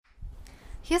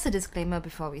Here's a disclaimer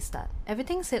before we start.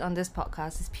 Everything said on this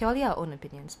podcast is purely our own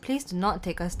opinions. Please do not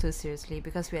take us too seriously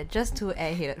because we are just two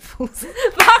airheaded fools.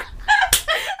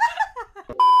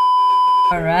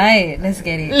 Alright, let's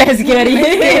get it. Let's get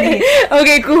it.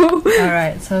 Okay, cool.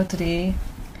 Alright, so today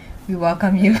we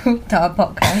welcome you to our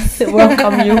podcast.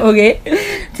 Welcome you, okay?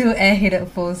 Two airheaded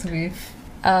fools with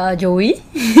Joey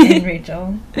and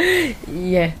Rachel.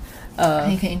 Yeah.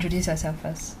 You can introduce yourself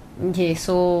first. Okay,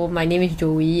 so my name is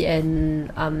Joey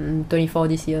and I'm 24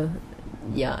 this year.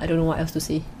 Yeah, I don't know what else to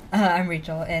say. I'm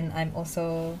Rachel and I'm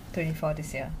also 24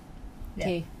 this year. Yeah.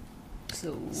 Okay.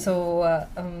 So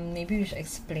maybe we should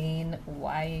explain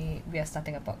why we are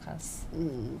starting a podcast.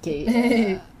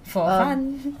 Okay. For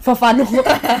fun. For fun.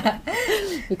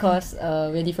 Because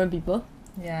we're different people.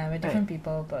 Yeah, we're different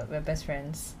people, but we're best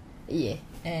friends. Yeah.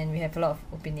 And we have a lot of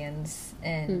opinions,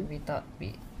 and we thought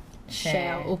we'd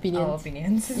share our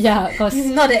opinions. Yeah, because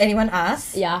not that anyone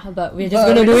asked. Yeah, but we're just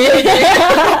gonna do it.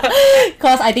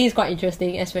 Because I think it's quite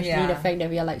interesting, especially the fact that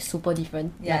we are like super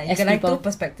different. Yeah, like, you get like two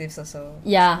perspectives also.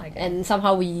 Yeah, and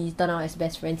somehow we turn out as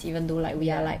best friends, even though like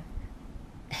we are like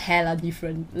hella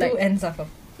different. Like two ends of a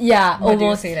almost. Do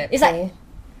you say that? It's like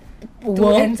two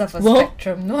ends of a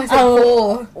spectrum. No, it's a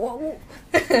pole.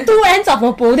 Two ends of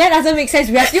a pole. That doesn't make sense.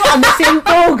 We are still on the same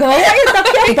pole, girl. What are you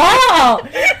talking about?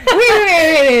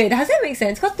 Wait. Does that make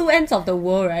sense? Because two ends of the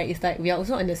world, right? It's like we are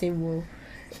also on the same world.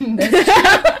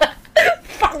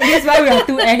 Fuck, that's why we are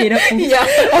two airheaded fools. Yeah.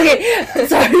 Okay,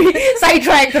 sorry.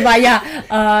 Sidetracked, but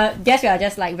yeah. Guess we are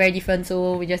just like very different,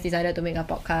 so we just decided to make a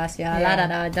podcast.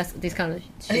 Just this kind of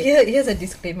shit. Here's a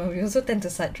disclaimer. We also tend to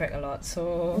sidetrack a lot,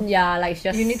 so yeah, like it's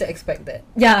just you need to expect that.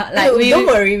 Yeah, like don't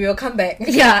worry, we'll come back.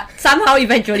 Yeah, somehow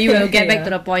eventually we'll get back to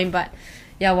the point, but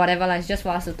yeah, whatever. Like, it's just for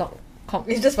us to talk.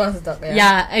 It's just for us to talk.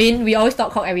 Yeah, I mean, we always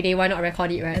talk cock every day. Why not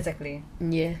record it, right? Exactly.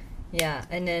 Yeah. Yeah,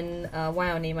 and then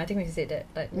why our name? I think we said that.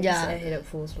 Like, we're just airheaded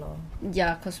fools, lor.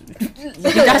 Yeah, because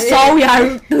that's all we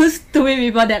are two stupid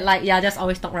people that like just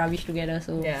always talk rubbish together.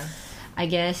 So yeah, I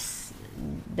guess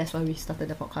that's why we started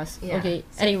the podcast. Yeah. Okay.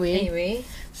 So, anyway,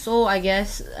 so I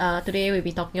guess today we'll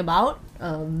be talking about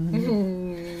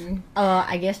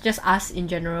I guess just us in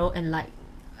general and like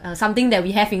something that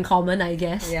we have in common, I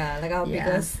guess. Yeah, like our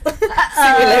biggest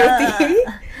similarity.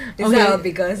 It's our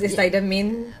biggest. It's like the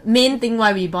main thing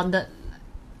why we bonded.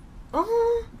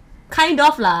 Oh, kind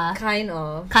of lah. Kind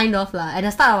of. At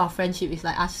the start of our friendship, it's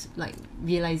like us like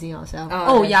realizing ourselves.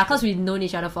 Because we've known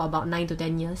each other for about 9 to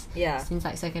 10 years. Yeah. Since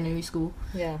like secondary school.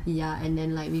 Yeah. Yeah, and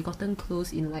then like we gotten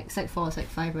close in like Sec 4 or Sec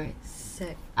 5, right?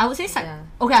 I would say Sec... Yeah.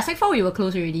 Okay, Sec 4 we were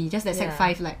close already. Just that Sec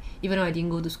 5, like, even though I didn't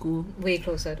go to school. Way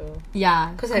closer though.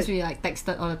 Yeah, because we like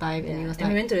texted all the time. Yeah. And it was and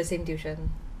we went to the same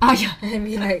tuition. Oh yeah. And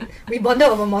we bonded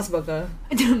over Moss Burger.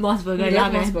 Moss Burger, yeah,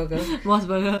 Moss Burger. Moss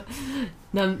Burger.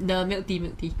 The milk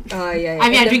tea. Oh yeah. I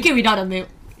mean, I drink it without the milk.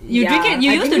 You drink it.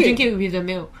 You used to drink it with the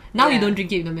milk. Now you don't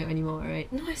drink it with the milk anymore,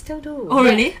 right? No, I still do. Oh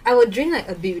really? I would drink like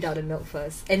a bit without the milk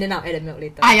first, and then I'll add the milk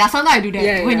later. Yeah. Sometimes I do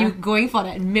that when you're going for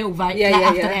that milk vibe.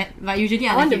 After that, but usually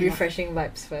I want the refreshing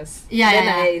vibes first. Then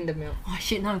I add in the milk. Oh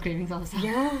shit! Now I'm craving salsa.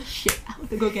 Yeah. Shit! I have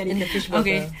to go get it. In the fish burger.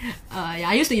 Okay.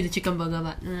 I used to eat the chicken burger,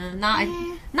 but now I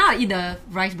eat the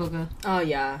rice burger. Oh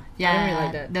yeah. I don't really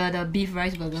like that. The beef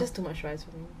rice burger. Just too much rice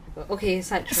for me. Okay,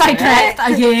 sidetracked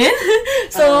again.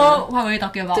 So what were we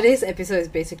talking about? Today's episode is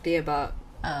basically about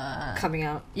coming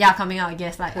out. Yeah, coming out, I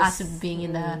guess, like us being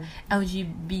in the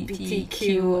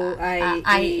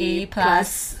LGBTQIA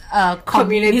plus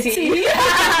community.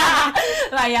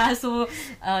 Like so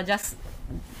just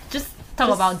talk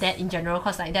about that in general,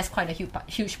 because like that's quite a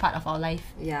huge part of our life.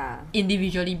 Yeah.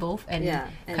 Individually both and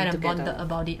kind of bonded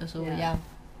about it also. Yeah.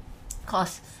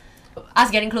 Because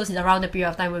us getting close is around the period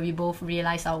of time where we both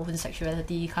realised our own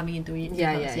sexuality coming into it.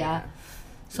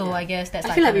 So I guess that's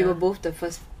I feel like we were both the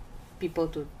first people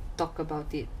to talk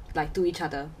about it, like to each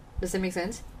other. Does that make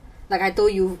sense? Like I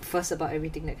told you first about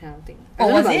everything, that kind of thing.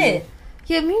 Oh, was it?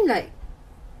 Yeah, I mean like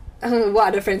what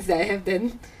other friends that I have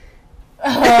then?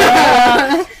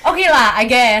 Okay lah, I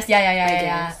guess.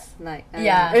 Yeah. Like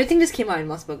everything just came out in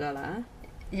Moss Burger lah.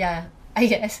 Yeah, I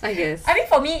guess. I mean,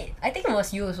 for me, I think it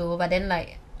was you also, but then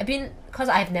like I mean, because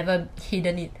I've never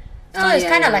hidden it. So it's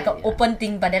kind of like an open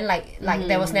thing, but then like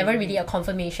there was never really a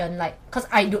confirmation, like, because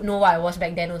I don't know what I was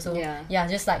back then also. Yeah,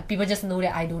 just like people just know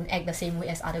that I don't act the same way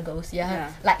as other girls.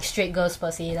 Like straight girls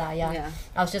per se lah. I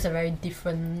was just a very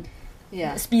different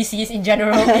species in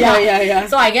general.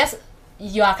 So I guess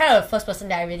you are kind of the first person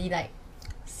that I really like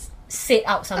said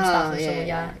out some stuff. So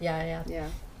yeah,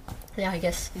 I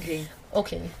guess.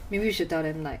 Okay. Maybe we should tell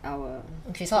them like our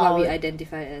so what we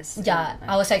identify as.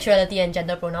 Our sexuality and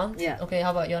gender pronouns. Yeah. Okay,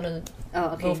 how about you wanna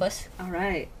go first?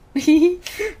 Alright. I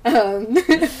don't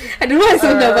know why I'm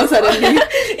so nervous suddenly.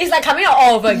 It's like coming out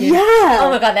all over again. Yeah. Oh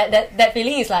my god, that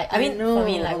feeling is like, I mean, know. for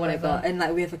me, like, oh whatever. my god. And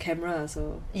like we have a camera,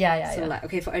 so Yeah. like,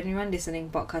 okay, for anyone listening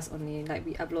podcast only, like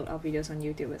we upload our videos on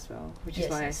YouTube as well, which is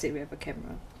why I said we have a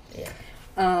camera. Yeah.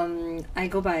 I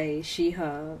go by she,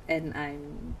 her, and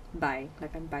I'm bi,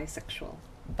 like I'm bisexual.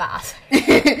 Bas.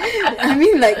 I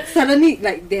mean, like suddenly,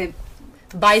 like they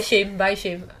Bi shame.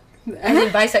 As in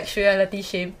bisexuality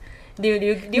shame. Do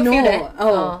you feel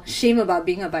that? Shame about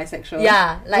being a bisexual.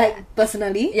 Yeah, like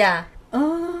personally. Yeah.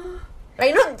 Oh.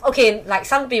 Like, not okay. Like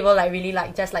some people like really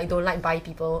like just like don't like bi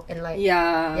people and like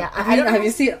yeah. I don't know. Have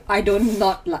you seen? I don't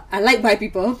not like. I like bi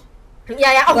people.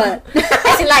 Yeah. Oh. But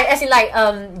as in like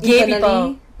gay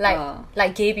people like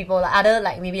like gay people like other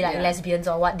like maybe like lesbians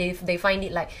or what they find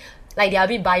it like they are a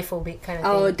bit biphobic kind of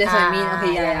thing. Oh, that's what I mean.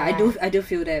 Okay, yeah. I do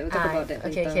feel that. We'll talk about that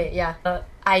later. Okay, yeah.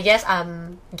 I guess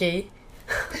I'm gay.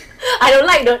 I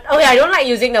don't like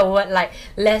using the word like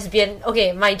lesbian.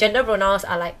 Okay, my gender pronouns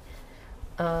are like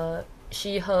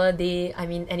she, her, they, I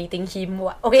mean anything, him,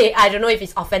 what. Okay, I don't know if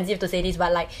it's offensive to say this,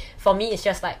 but like for me it's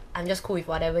just like I'm just cool with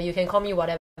whatever. You can call me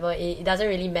whatever. It doesn't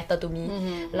really matter to me.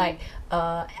 Like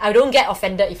I don't get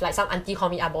offended if like some auntie call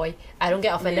me a boy. I don't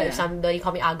get offended if somebody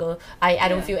call me a girl. I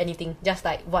don't feel anything. Just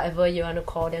like whatever you want to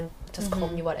call them, just call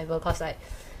me whatever, cause like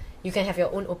you can have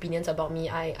your own opinions about me.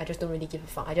 I just don't really give a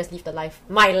fuck. I just live the life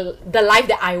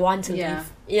that I want to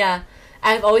live. Yeah,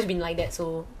 I've always been like that.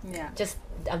 So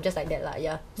I'm just like that lah.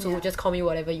 Yeah. So just call me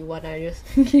whatever you want. I just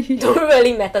don't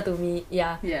really matter to me.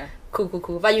 Yeah. Yeah.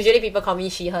 Cool. But usually people call me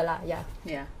she, her lah. Yeah.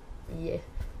 Yeah.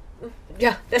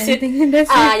 Yeah, that's it.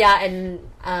 Yeah, and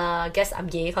guess I'm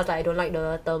gay because like, I don't like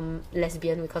the term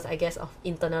lesbian because I guess of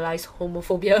internalized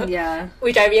homophobia. Yeah.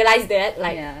 Which I realized that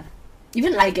like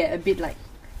even I get a bit like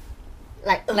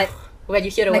when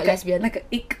you hear the word lesbian, like a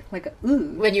ick, like a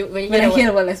ooh. When you hear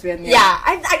the word lesbian. Yeah,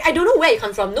 I don't know where it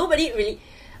comes from. Nobody really.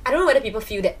 I don't know whether people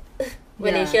feel that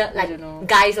when they hear like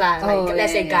guys lah, like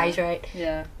let's say guys, right?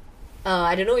 Yeah.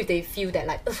 I don't know if they feel that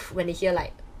like when they hear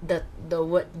like the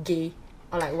word gay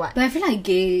or like what. But I feel like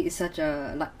gay is such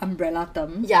a like umbrella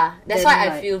term. Yeah, that's why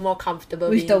I feel more comfortable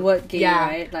with the word gay,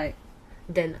 right? Like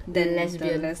than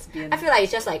lesbian. The lesbian. I feel like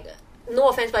it's just like, no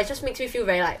offense, but it just makes me feel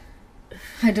very like,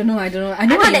 I don't know. I know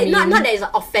what that, you mean. Not that it's an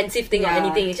offensive thing or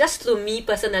anything. It's just to me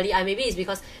personally. Maybe it's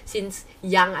because since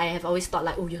young I have always thought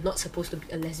like, oh, you're not supposed to be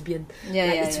a lesbian.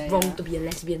 It's wrong to be a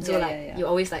lesbian. So you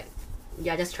always like,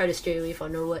 just try to stray away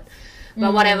from the word.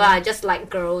 But whatever, I just like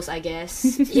girls, I guess.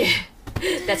 Yeah,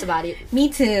 that's about it. Me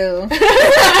too.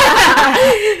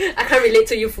 I can't relate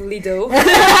to you fully though.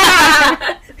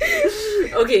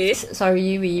 Okay,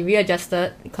 sorry, we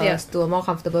readjusted because to a more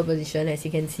comfortable position, as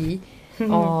you can see.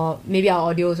 Or maybe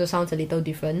our audio also sounds a little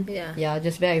different. Yeah,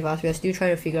 just bear with us. We're still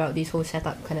trying to figure out this whole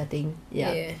setup kind of thing.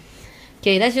 Yeah.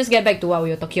 Okay, let's just get back to what we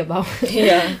were talking about.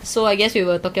 So I guess we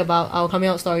were talking about our coming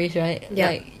out stories, right?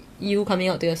 Like you coming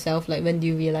out to yourself, like when do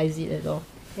you realize it at all?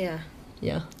 Yeah.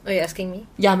 Are you asking me?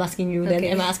 Yeah, I'm asking you. Then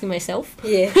am I asking myself?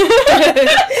 Yeah.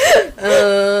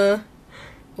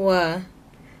 Well,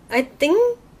 I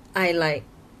think I like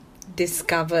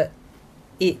discovered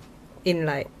it in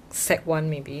like Sec 1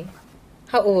 maybe.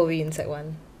 How old were we in Sec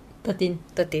 1? 13.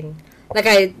 Like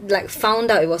I like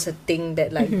found out it was a thing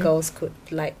that like girls could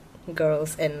like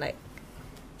girls and like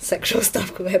sexual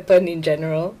stuff could happen in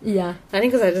general. Yeah. I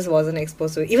think because I just wasn't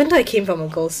exposed to it. Even though I came from a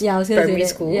girls' primary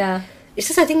school. Yeah. It's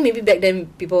just I think maybe back then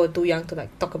people were too young to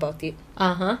like talk about it.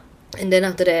 And then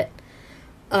after that,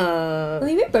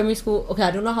 maybe primary school. Okay,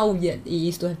 I don't know how weird it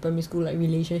is to have primary school like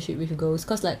relationship with girls.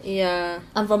 Cause like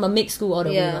I'm from a mixed school all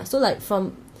the way. So like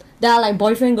there are like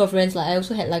boyfriend girlfriends. Like I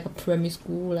also had like a primary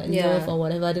school like love or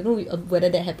whatever. I don't know whether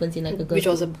that happens in like a girl. Which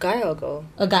was a guy or girl?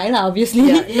 A guy lah, obviously.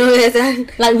 Yeah. No,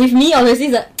 like with me, obviously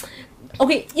it's like,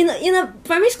 okay, in a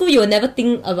primary school you will never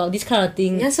think about this kind of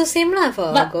thing. Yeah, so same lah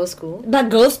for girls' school. But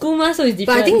girls' school ma, so it's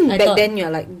different. But I think back then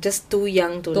you're like just too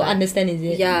young to like, understand, is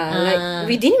it? Yeah, like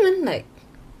we didn't even like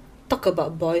talk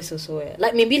about boys also.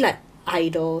 Like maybe like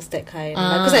idols, that kind.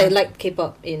 Because I liked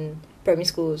K-pop in primary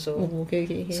school also. Oh,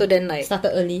 okay. So then like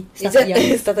started early. Started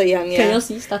young. Yeah. Can you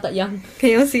see? Started young. Can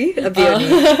you see? A bit only.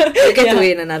 We'll get to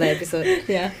it in another episode.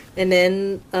 Yeah. And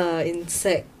then in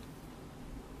Sec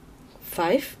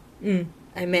 5,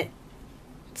 I met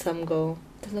some girl.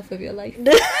 The love of your life.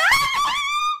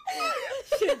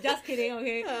 Just kidding,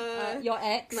 okay. Your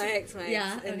ex. My ex.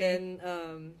 Yeah. And then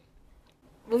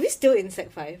were we still in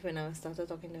Sec 5 when I started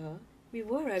talking to her? We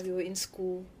were, right? We were in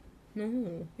school.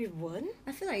 No. We weren't?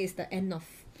 I feel like it's the end of,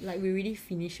 like, we really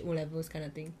finished O-levels kind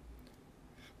of thing.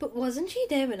 But wasn't she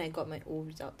there when I got my O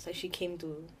results? Like, she came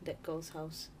to that girl's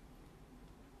house.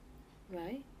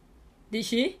 Right? Did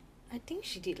she? I think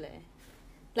she did leh.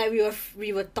 Like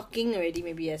we were talking already,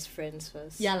 maybe as friends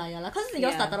first. Yeah lah. Cause you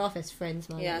all started off as friends,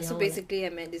 ma. Yeah, like, so basically I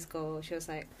met this girl. She was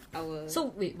like our.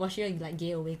 So wait, was she like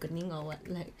gay awakening or what?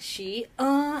 Like she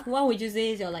what would you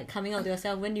say is your like coming out to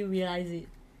yourself? When do you realize it?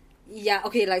 Yeah,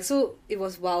 okay, like so it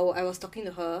was while I was talking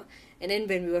to her, and then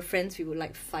when we were friends we would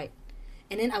like fight.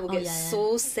 And then I would get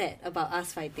so sad about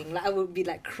us fighting. Like I would be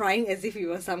like crying as if we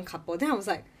were some couple. Then I was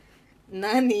like,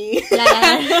 Nani?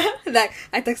 Like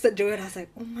I texted Joey and I was like,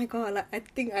 oh my god, like I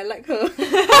think I like her.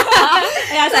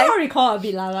 I somehow recall a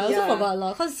bit lah, I also forgot a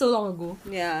lot because it's so long ago.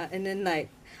 Yeah, and then like,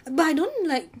 but I don't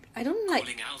like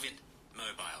calling Alvin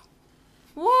mobile.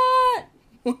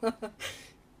 What?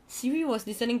 Siri was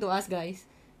listening to us, guys.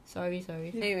 Sorry.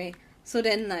 Anyway, so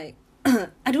then like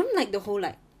I don't like the whole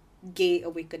like gay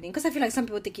awakening because I feel like some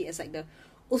people take it as like the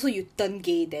also you turn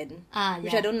gay then,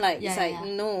 which I don't like. It's like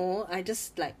no, I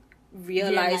just like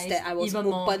realized that I was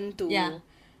open to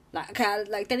like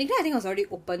technically I think I was already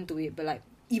open to it, but like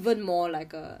even more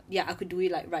like I could do it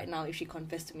like right now if she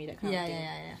confessed to me, that kind of thing.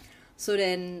 So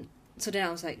then I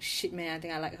was like, shit man, I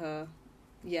think I like her.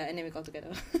 Yeah, and then we got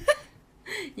together.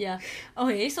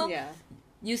 Okay, so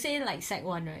you say like sec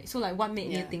 1, right? So like what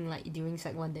made you think like during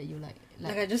sec 1 that you like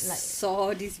I just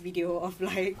saw this video of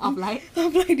like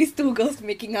these two girls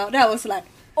making out. That was like,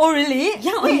 oh really?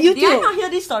 Yeah, on YouTube. Did I not hear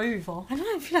this story before? I don't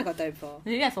know, I feel like I got that before.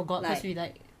 Maybe I forgot because we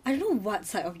like I don't know what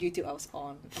side of YouTube I was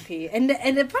on. Okay, and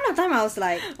at the point of time I was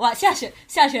like, what, Xiaxue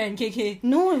and KK?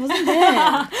 No, it wasn't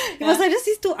that. It was like just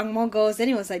these two angmoh girls. Then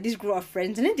it was like this group of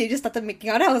friends, and then they just started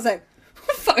making out. Then I was like,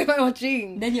 what the fuck am I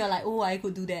watching? Then you're like, oh, I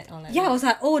could do that, or like I was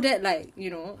like, oh, that like, you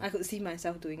know, I could see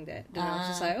myself doing that. Then I was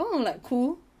just like, oh, like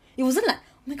cool. It wasn't like,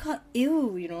 oh my god,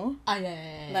 ew, you know?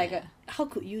 Like, how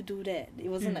could you do that? It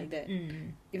wasn't like that.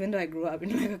 Even though I grew up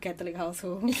in like a Catholic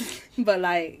household. But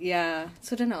like, yeah.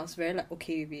 So then I was very like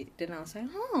okay with it. Then I was like,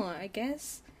 oh, I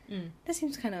guess that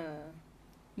seems kind of...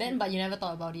 Then, but you never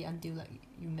thought about it until like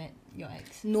you met your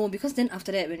ex? No, because then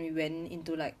after that when we went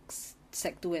into like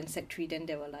sec 2 and sec 3, then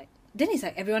they were like, then it's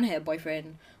like everyone had a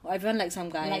boyfriend or everyone liked some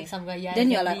guy. Yeah. Then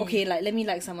exactly. you're like, okay, like let me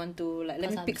like someone too. Like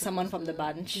let me pick someone from the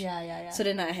bunch. Yeah. So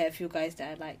then I had a few guys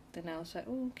that I liked. Then I was like,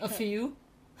 oh, okay. A few?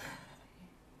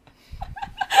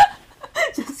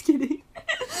 Just kidding.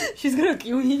 She's gonna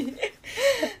kill me.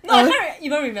 No, I can't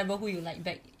even remember who you liked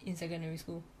back in secondary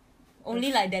school.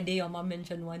 Only like that day your mom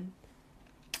mentioned one.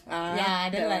 Then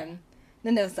like one.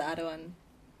 Then there was the other one.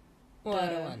 What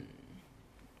other one?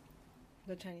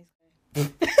 The Chinese guy.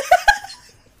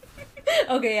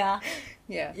 Okay,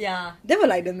 yeah. They were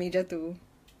like the major two.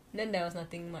 Then there was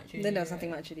nothing much.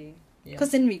 Already.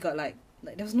 Because then we got like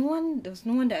there was no one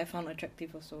that I found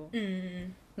attractive also.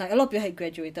 Like a lot of people had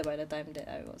graduated by the time that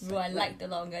I was. Bro, I liked a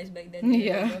lot of guys back then.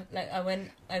 Yeah. Like I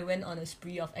went on a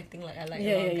spree of acting like I liked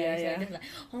a lot of guys. Like, just like,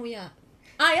 oh yeah.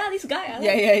 This guy I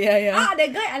like. Yeah.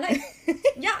 That guy I like.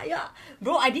 yeah.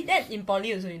 Bro, I did that in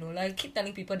poly also, you know. Like I keep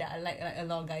telling people that I like a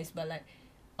lot of guys, but like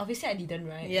obviously I didn't,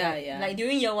 right? Yeah. Like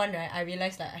during year 1, right, I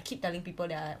realized like I keep telling people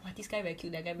that this guy very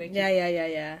cute, that guy very cute.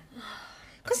 Yeah.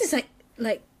 Because it's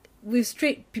like with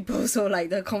straight people, so like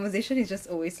the conversation is just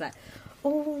always like,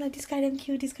 oh, like this guy damn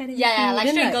cute, this guy damn cute. Yeah, like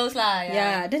then, straight girls lah.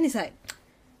 Yeah, then it's like,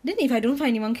 then if I don't find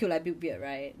anyone cute, like a bit weird,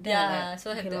 right? Then like,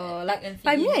 so have to like. But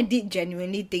I mean, I did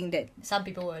genuinely think that some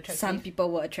people were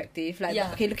attractive. Like,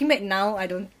 okay, looking back now, I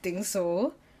don't think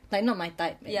so. Like, not my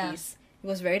type at least. It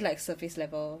was very like surface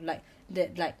level, like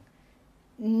that, like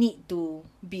need to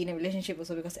be in a relationship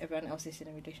also because everyone else is in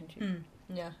a relationship.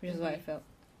 Which is what I felt.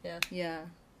 Yeah.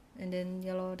 And then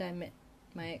then I met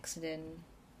my ex, then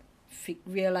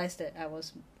realized that I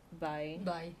was bi.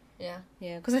 Yeah,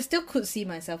 because I still could see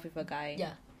myself with a guy.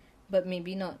 Yeah, but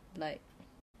maybe not like.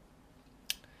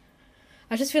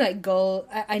 I just feel like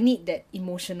I need that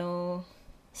emotional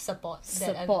support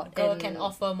that a girl can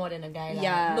offer more than a guy.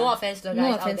 Yeah, no offense to the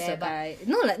guys out there, but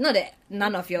not that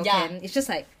none of y'all can. It's just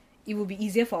like it would be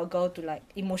easier for a girl to like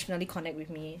emotionally connect with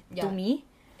me. To me.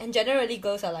 And generally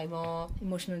girls are like more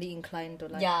emotionally inclined to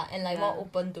like and like more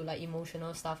open to like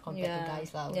emotional stuff compared to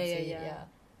guys lah. Yeah.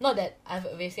 Not that I've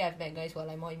met guys who are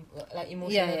like more like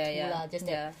emotional too lah.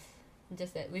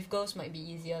 Just that with girls might be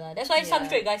easier lah. That's why some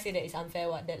straight guys say that it's unfair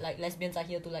that like lesbians are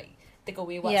here to like take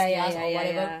away what's theirs or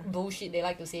whatever bullshit they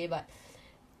like to say, but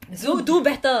do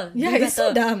better. Yeah, it's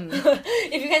so dumb.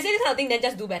 If you can say this kind of thing, then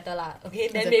just do better lah. Okay,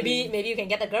 then maybe you can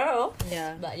get a girl.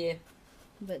 Yeah.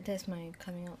 But that's my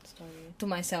coming out story to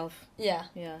myself. Yeah.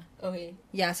 Okay.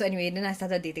 Yeah. So anyway, then I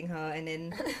started dating her, and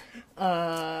then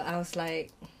I was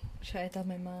like, should I tell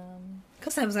my mom?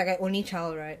 Because I was like an only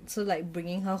child, right? So like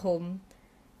bringing her home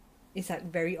is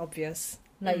like very obvious.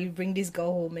 Like you bring this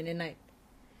girl home, and then like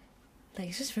like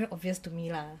it's just very obvious to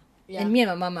me lah. Yeah. And me and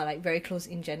my mum are like very close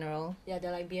in general. Yeah,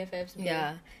 they're like BFFs.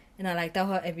 Yeah. And I like tell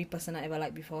her every person I ever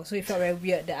liked before. So it felt very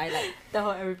weird that I like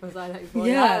tell her every person I like before.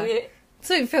 Yeah.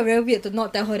 So it felt very weird to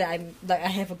not tell her that I'm like I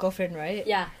have a girlfriend, right?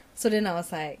 Yeah. So then I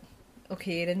was like,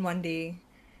 okay, then one day,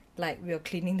 like we were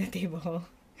cleaning the table.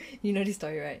 You know this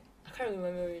story, right? I can't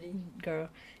remember really. Girl.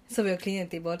 So we were cleaning the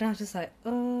table, then I was just like,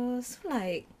 so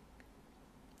like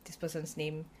this person's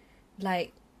name.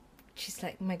 Like she's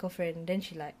like my girlfriend. Then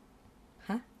she like,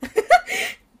 huh?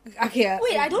 Okay.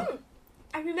 Wait,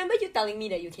 I remember you telling me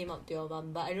that you came out to your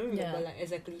mum, but I don't remember like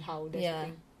exactly how. That's the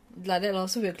thing. Like that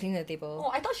also we were cleaning the table.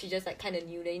 Oh, I thought she just like kind of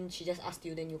knew, then she just asked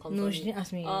you, then you confirmed. No, she didn't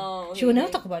ask me. Oh, okay, she will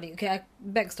never talk about it. Okay,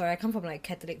 backstory, I come from like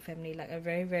Catholic family, like a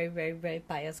very, very, very, very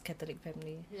pious Catholic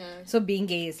family. Yeah. So being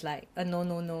gay is like a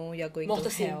no, you're going mortal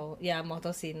to sin. hell. Yeah,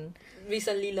 mortal sin.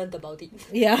 Recently learned about it.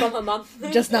 Yeah. From her mum.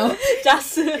 Just now.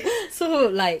 Just. So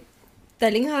like,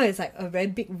 telling her is like a very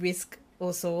big risk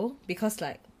also, because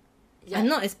like, I'm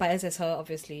not as pious as her,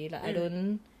 obviously. Like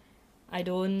I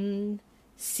don't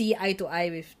see eye to eye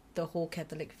with the whole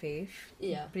Catholic faith.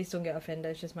 Yeah. Please don't get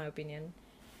offended, it's just my opinion.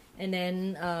 And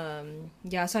then,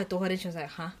 so I told her, then she was like,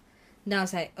 huh? Then I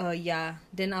was like, yeah.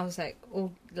 Then I was like,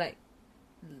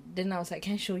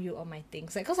 can I show you all my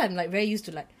things? Like, cause I'm like very used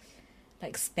to like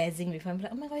spazzing with her. I'm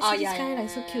like, oh my god, see this guy, like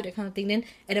so cute, that kind of thing. Then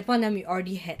at the point in time, we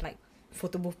already had like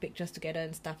photo booth pictures together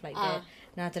and stuff like that.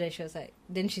 Then after that, she was like,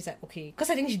 then she's like, okay. Cause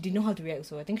I think she didn't know how to react,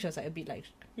 so I think she was like a bit like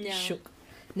shook.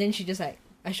 Then she just like,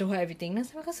 I show her everything. And I was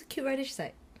like, oh my god, so cute, right? Then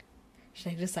she's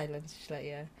like just silence. She's like,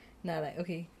 yeah. Now like,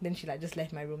 okay. Then she like just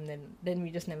left my room. Then we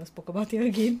just never spoke about it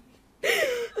again.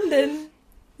 Then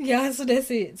so that's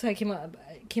it. So I came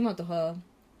out to her,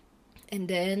 and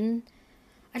then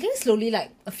I think slowly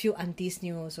like a few aunties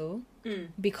knew also,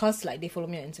 because like they follow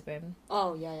me on Instagram.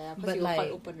 Oh yeah. But you were like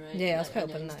quite open, right? Yeah, I was quite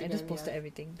open. I just posted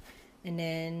everything, and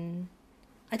then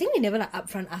I think they never like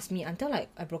upfront asked me until like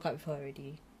I broke up with her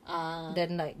already.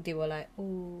 Then like they were like,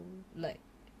 oh, like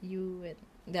you, and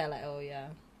they're like, oh yeah.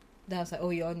 Then I was like, oh,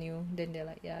 you all knew. Then they're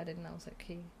like, yeah. Then I was like,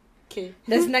 okay.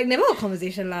 There's like never a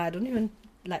conversation lah. I don't even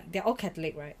like, they're all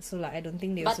Catholic, right? So like I don't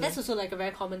think they. But that's also like a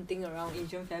very common thing around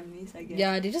Asian families, I guess.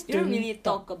 Yeah, they just don't really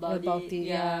talk about it.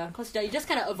 Yeah, because you just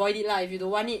kind of avoid it lah. If you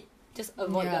don't want it, just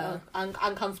avoid the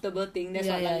uncomfortable thing. That's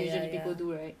what like usually people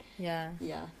do, right? Yeah.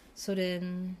 So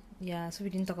then. Yeah, so we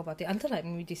didn't talk about it until like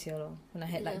maybe this year when I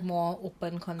had like more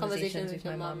open conversations with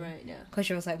my mom, right? Yeah, because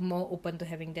she was like more open to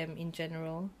having them in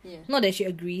general. Yeah, not that she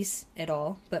agrees at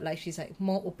all, but like she's like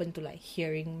more open to like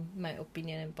hearing my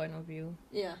opinion and point of view.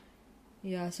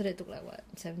 Yeah, so that took like what,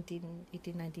 17,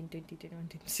 18, 19, 20, 21,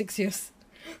 6 years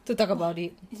to talk about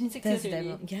it. It's been 6 years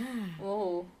already? Yeah.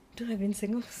 Oh, dude, I've been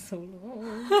single for so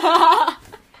long.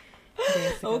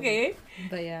 Okay.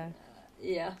 But yeah.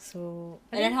 Yeah. So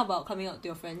and then how about coming out to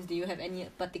your friends? Do you have any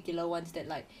particular ones that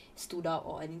like stood out,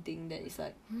 or anything that is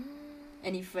like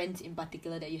any friends in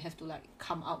particular that you have to like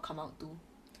come out to,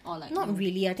 or like not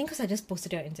really? I think because I just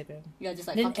posted it on Instagram. Yeah, just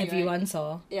like then everyone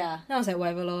saw. Yeah. Then I was like,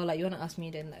 whatever lor. Like you wanna ask me,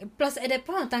 then like. Plus at that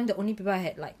point of time, the only people I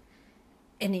had like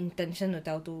an intention to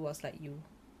tell to was like you.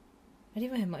 I didn't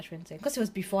even have much friends because it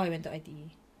was before I went to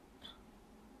ITE.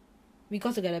 We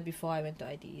got together before I went to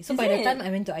ITE. So by the time I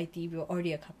went to ITE, we were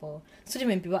already a couple. So then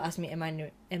when people asked me, am I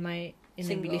in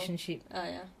a relationship?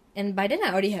 Yeah. And by then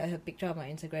I already had a picture of my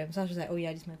Instagram. So I was just like, oh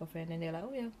yeah, this is my girlfriend. And they're like,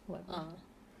 oh yeah, whatever.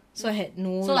 So I had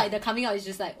no... So like the coming out is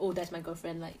just like, oh, that's my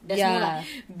girlfriend. Like there's no like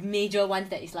major ones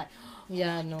that is like...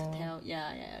 Yeah, no.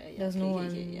 Yeah. There's no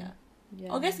one...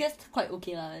 Yeah. I guess that's quite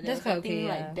okay lah. That's quite okay,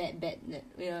 like bad.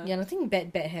 Yeah, nothing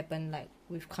bad happened like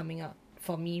with coming out.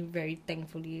 For me, very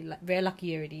thankfully, like very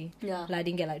lucky already. Yeah. Like I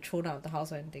didn't get like thrown out of the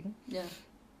house or anything. Yeah.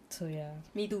 So yeah.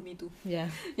 Me too. Yeah.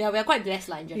 Yeah, we are quite blessed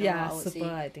like in general. Yeah, I would super.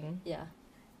 say. I think.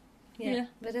 Yeah.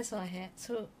 But that's all I had.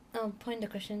 So point the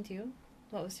question to you.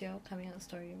 What was your coming out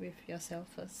story with yourself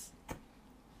first?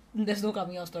 There's no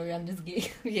coming out story. I'm just gay.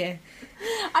 Yeah.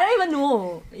 I don't even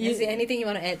know. Is there anything you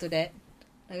want to add to that?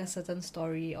 Like a certain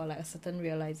story or like a certain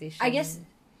realization? I guess.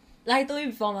 Like I told you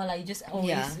before, like you just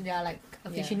always like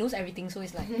okay, she knows everything, so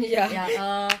it's like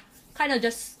kind of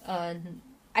just I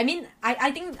mean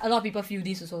I think a lot of people feel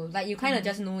this also, like you kind of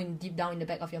just know in deep down in the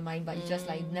back of your mind, but you just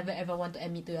like never ever want to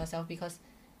admit to yourself because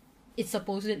it's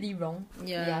supposedly wrong.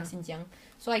 Since young.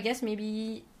 So I guess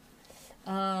maybe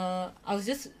I was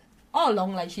just all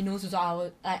along like she knows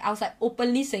also. I was like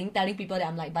openly telling people that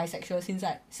I'm like bisexual since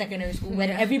like secondary school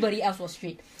when everybody else was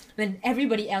straight, when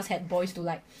everybody else had boys to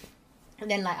like. And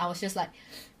then like I was just like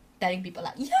telling people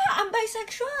like, yeah, I'm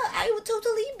bisexual, I would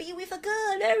totally be with a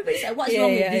girl. And everybody's like, what's wrong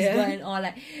with this girl and all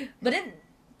like. But then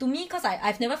to me, because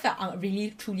I've never felt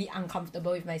really truly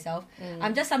uncomfortable with myself.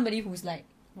 I'm just somebody who's like,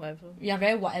 whatever. Yeah,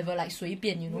 very whatever, like 随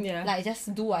便, you know. Yeah. Like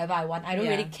just do whatever I want. I don't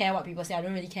really care what people say. I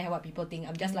don't really care what people think.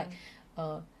 I'm just like,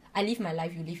 I live my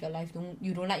life, you live your life.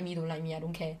 You don't like me, I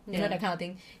don't care. You know, that kind of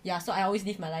thing. Yeah, so I always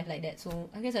live my life like that. So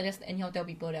I guess I just anyhow tell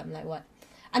people that I'm like what.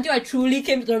 Until I truly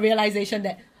came to the realization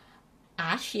that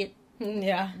shit.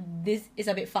 Yeah. This is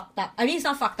a bit fucked up. I mean, it's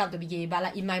not fucked up to be gay, but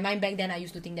like in my mind back then, I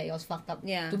used to think that it was fucked up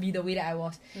to be the way that I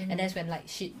was. And that's when like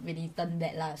shit really turned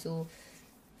bad lah. So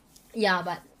yeah,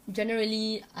 but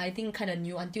generally, I think kind of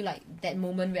new until like that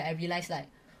moment where I realized like,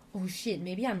 oh shit,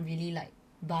 maybe I'm really like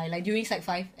bi. Like during Sec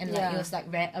 5, and like it was like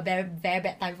a very, very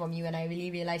bad time for me when I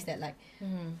really realized that like,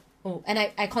 oh, and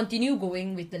I continue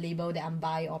going with the label that I'm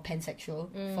bi or pansexual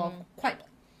for quite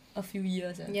a few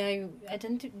years. Yeah, you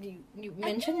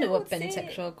mentioned the word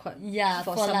pansexual quite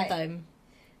for some like, time.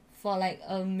 For like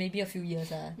maybe a few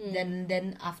years.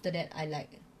 Then after that I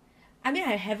like, I mean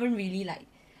I haven't really like,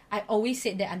 I always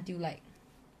said that until I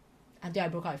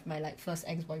broke up with my like first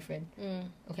ex-boyfriend.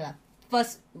 Okay lah.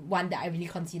 First one that I really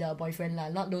consider a boyfriend lah,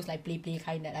 not those like play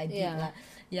kind that I did lah.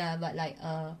 Yeah, but like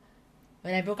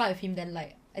when I broke up with him, then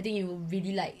like I think it will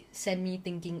really like send me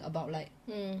thinking about like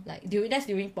that's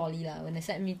during poly lah, when it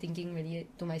sent me thinking really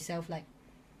to myself like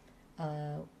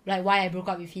why I broke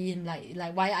up with him, like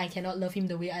why I cannot love him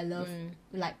the way I love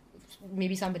like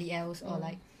maybe somebody else, or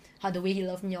like how the way he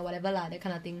loved me or whatever lah, that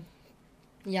kind of thing.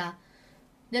 Yeah,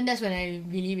 then that's when I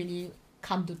really really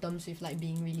come to terms with like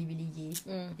being really really gay.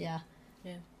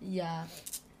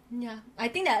 Yeah, I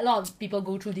think that a lot of people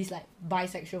go through this like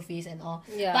bisexual phase and all.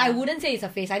 But I wouldn't say it's a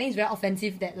phase. I think it's very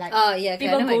offensive that like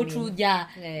people go through.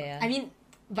 I mean,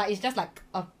 but it's just like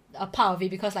a part of it,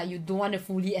 because like you don't want to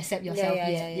fully accept yourself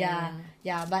yet.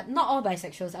 Yeah. But not all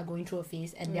bisexuals are going through a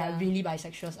phase, and there are really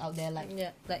bisexuals out there like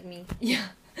like me. Yeah.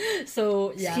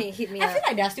 So yeah, hit me I up. feel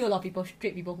like there are still a lot of people,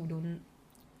 straight people, who don't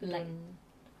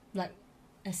like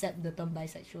accept the term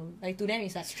bisexual. Like to them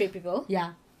it's like Straight people?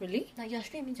 Yeah. Really? Like you're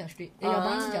straight means you're straight. You're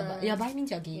bi means you're bi. You're bi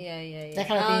means you're gay. Yeah. That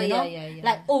kind of thing, you know? Yeah.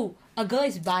 Like, oh, a girl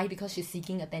is bi because she's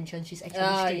seeking attention. She's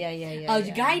actually straight. Yeah.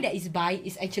 A guy that is bi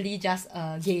is actually just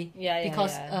gay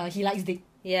because he likes dick.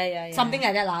 Yeah. Something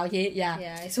like that lah, okay? Yeah.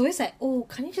 It's always like, oh,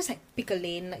 can't you just like pick a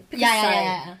lane? Like pick a side.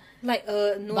 Yeah. Like,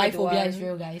 no, I don't Biphobia want. is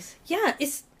real, guys. Yeah,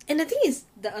 and the thing is,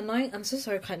 the annoying, I'm so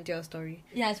sorry I can't tell a story.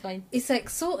 Yeah, it's fine. It's like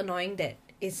so annoying that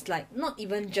it's like not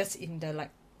even just in the like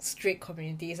straight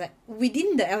community, it's like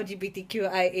within the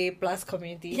LGBTQIA plus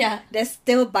community, there's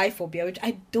still biphobia, which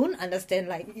I don't understand.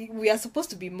 Like we are supposed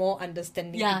to be more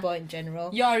understanding people in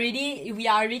general. We are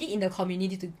already in the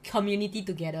community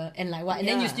together, and like what, and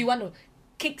then you still want to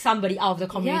kick somebody out of the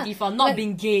community for not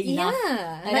being gay enough.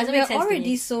 Like we're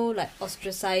already so like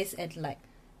ostracized and like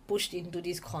pushed into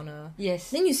this corner.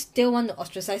 Yes. Then you still want to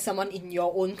ostracize someone in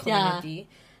your own community.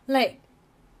 Like,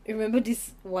 remember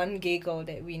this one gay girl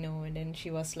that we know, and then she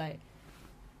was like,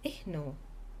 no,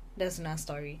 that's another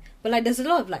story. But like there's a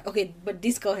lot of like, okay, but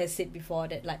this girl has said before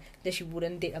that like that she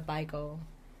wouldn't date a bi girl,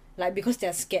 like because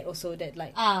they're scared also that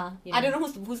like I don't know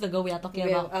who's the girl we are talking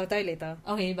about. I'll tell you later.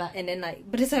 Okay, but and then like,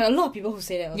 but there's like a lot of people who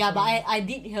say that also. Yeah, but I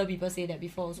did hear people say that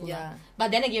before also. Yeah.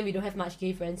 But then again, we don't have much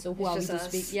gay friends, so who are we to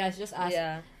speak? Yeah, it's just us.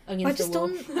 Yeah. Against the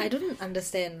world. I don't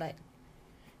understand like.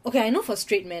 Okay, I know for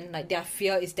straight men, like their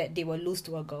fear is that they will lose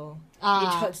to a girl,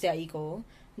 which hurts their ego.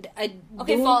 For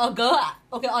a girl,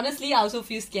 honestly, I also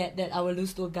feel scared that I will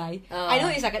lose to a guy. I know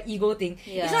it's like an ego thing.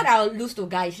 It's not that I will lose to a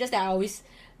guy. It's just that I always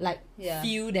like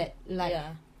feel that like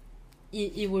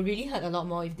it will really hurt a lot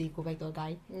more if they go back to a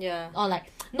guy. Yeah. Or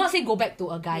like not say go back to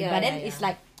a guy, but then it's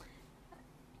like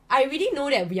I already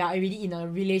know that we are already in a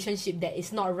relationship that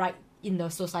is not right in the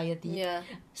society. Yeah.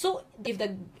 So if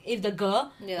the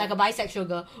girl, like a bisexual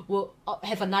girl, will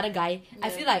have another guy,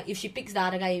 I feel like if she picks the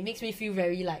other guy, it makes me feel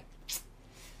very like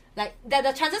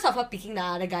the chances of her picking the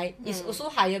other guy is also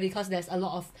higher, because there's a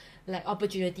lot of like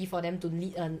opportunity for them to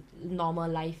lead a normal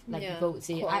life, like people would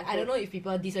say. I don't know if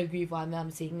people disagree with what I'm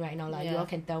saying right now, like you all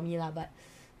can tell me lah, but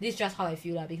this is just how I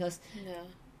feel lah, because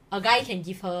a guy can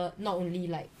give her not only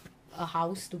like a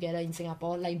house together in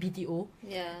Singapore, like BTO,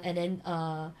 and then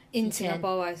in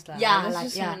Singapore wise lah, there's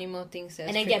just so many more things that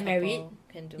and then get married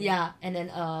can do. And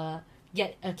then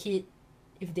get a kid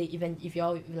if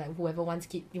y'all like whoever wants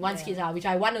kids which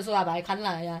I want also lah, but I can't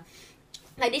lah.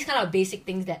 Like these kind of basic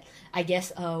things that I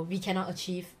guess we cannot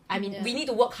achieve. I mean we need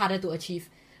to work harder to achieve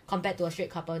compared to a straight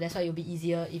couple. That's why it'll be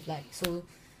easier if like, so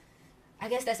I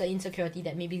guess that's an insecurity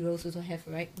that maybe girls also have,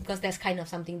 right? Because that's kind of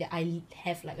something that I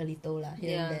have like a little lah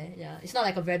here and there. Yeah, it's not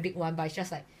like a very big one, but it's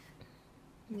just like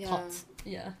thoughts.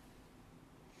 Yeah.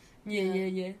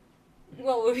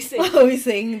 What were we saying? What were we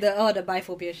saying? The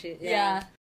biphobia shit. Yeah.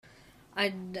 I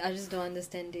just don't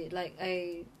understand it. Like,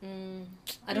 I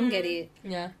don't get it.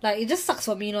 Yeah. Like, it just sucks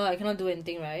for me, I cannot do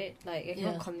anything, right? Like, I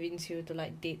cannot convince you to,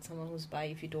 like, date someone who's bi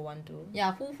if you don't want to.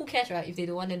 Yeah, who cares, right? If they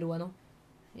don't want, then don't want, no?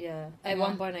 Yeah. At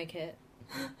one point, I cared.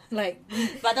 Like...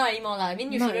 But not anymore, I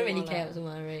mean, you shouldn't really care also,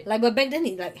 right? Like, but back then,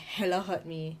 it, like, hella hurt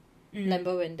me.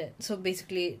 Remember when that... So,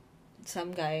 basically,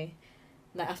 some guy...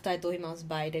 Like, after I told him I was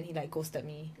bi, then he, like, ghosted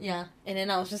me. Yeah. And then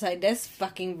I was just like, that's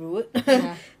fucking rude.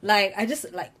 Yeah. Like, I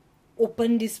just, like...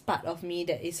 open this part of me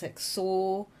that is like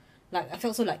so like I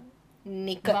felt so like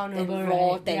naked vulnerable, and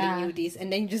raw, right? Telling you this,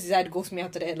 and then you just decide to ghost me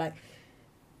after that. Like,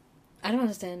 I don't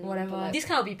understand. Whatever. Like, this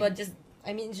kind of people just,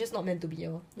 I mean, it's just not meant to be.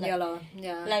 Like,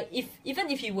 yeah. Like,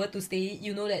 even if he were to stay,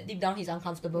 you know that deep down he's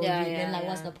uncomfortable with it, then like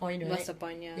what's the point, right? What's the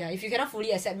point, Yeah, if you cannot fully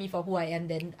accept me for who I am,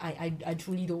 then I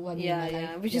truly don't want you in my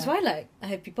life. Which is why, like, I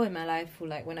have people in my life who,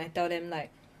 like, when I tell them, like,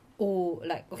 oh,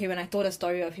 like, okay, when I told the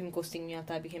story of him ghosting me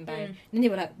after I became bi, then they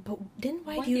were like, but then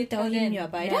why do you tell him you're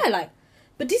bi? Then I like,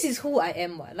 but this is who I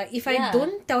am, what? Like, if I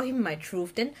don't tell him my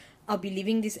truth, then I'll be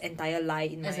living this entire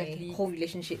lie in my whole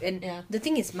relationship. And the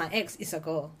thing is, my ex is a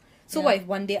girl. So what if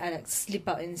one day I, like, slip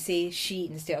out and say she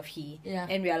instead of he,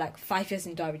 and we are, like, 5 years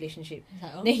into our relationship,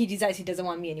 then he decides he doesn't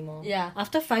want me anymore.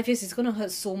 After 5 years, it's gonna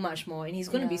hurt so much more, and he's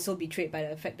gonna be so betrayed by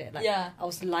the fact that, like, I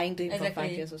was lying to him for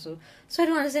 5 years or so. So I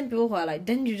don't understand people who are like,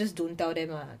 then you just don't tell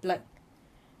them, like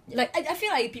I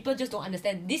feel like people just don't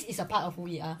understand. This is a part of who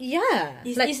we are. Yeah,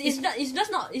 it's like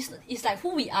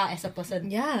who we are as a person.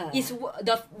 Yeah, it's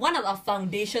the one of our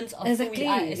foundations of who we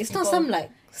are as it's people. Not some like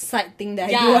side thing that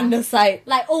I do on the side.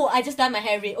 Like, oh, I just dyed my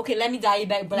hair red. Okay, let me dye it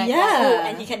back black. Like, oh,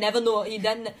 and he can never know he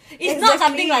done. It's not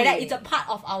something like that. It's a part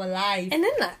of our life. And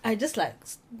then like I just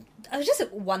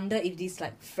wonder if these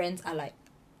like friends are like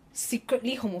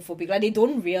secretly homophobic. Like, they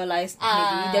don't realize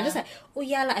maybe they're just like, oh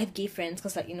yeah, like I have gay friends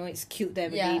because, like, you know, it's cute to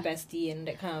have a gay bestie and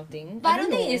that kind of thing. But I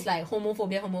don't think it's like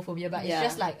homophobia, but it's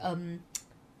just like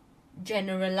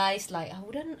generalized, like, I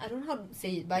don't know how to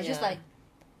say it, but it's just like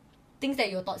things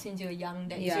that you're taught since you're young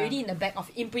that is already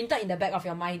imprinted in the back of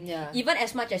your mind. Even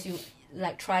as much as you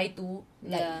like try to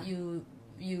like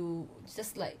you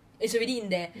just like it's already in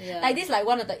there. Like this, like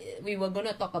one of the we were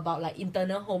gonna talk about like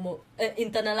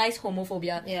internalized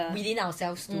homophobia within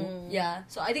ourselves too.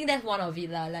 So I think that's one of it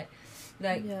lah. Like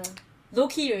low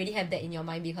key you already have that in your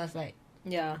mind because like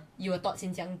you were taught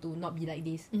since young to not be like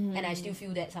this, and I still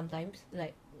feel that sometimes.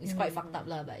 Like it's quite fucked up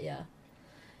lah, but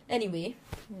anyway.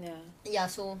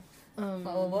 So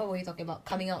what were you talking about?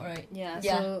 Coming out, right?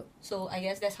 So I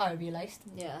guess that's how I realized.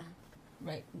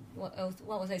 Right. What else?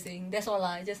 What was I saying? That's all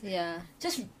lah. Just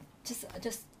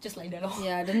like that.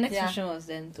 The next question was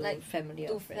then to like family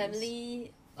or friends.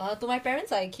 Family. To my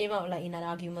parents, I came out like in an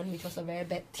argument, which was a very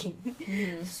bad thing.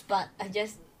 But I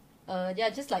just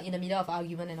just like in the middle of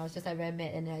argument, and I was just like very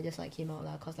mad, and then I just like came out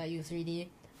lah, cause like it was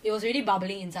really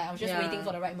bubbling inside. I was just waiting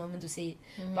for the right moment to say it,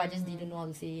 but I just didn't know how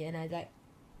to say it, and I like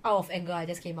out of anger, I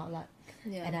just came out lah,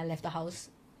 and I left the house.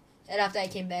 And after I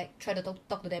came back, tried to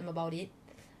talk to them about it.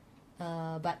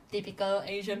 But typical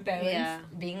Asian parents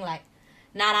being like,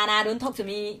 nah, don't talk to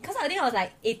me. Because I think I was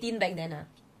like 18 back then.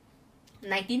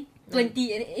 19?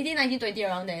 20, 18, 19, 20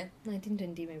 around there. 19,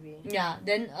 20 maybe. Yeah,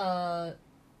 then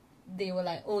they were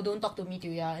like, oh, don't talk to me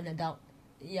till you're an adult.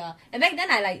 Yeah. And back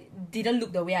then I like didn't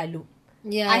look the way I look.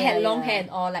 I had long hair and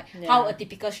all, like how a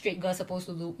typical straight girl supposed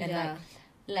to look. And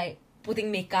like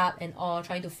putting makeup and all,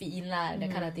 trying to fit in lah, that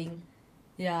kind of thing.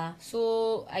 Yeah.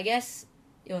 So I guess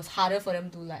it was harder for them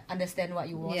to like understand what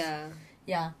you was.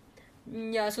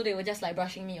 So they were just like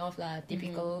brushing me off lah,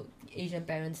 typical Asian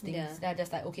parents things. They're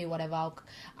just like, okay, whatever.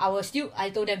 I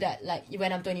told them that like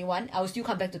when I'm 21, I will still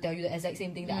come back to tell you the exact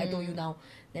same thing that I told you now.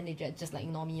 Then they just like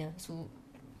ignore me. So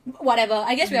whatever.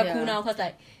 I guess we are cool now, cause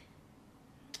like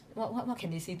what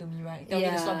can they say to me, right? Tell me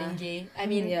to stop being gay. I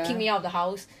mean, kick me out of the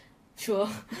house. Sure.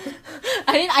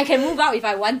 I mean, I can move out if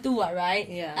I want to, right?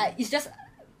 It's just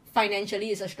financially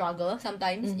it's a struggle.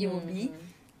 Sometimes it will be.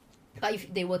 But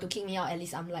if they were to kick me out, at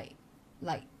least I'm like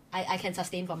I can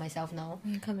sustain for myself now.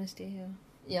 Come and stay here.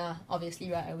 Yeah,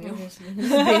 obviously, right? I will. Obviously. This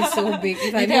place is so big.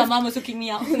 If I your mom also kick me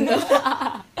out.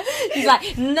 He's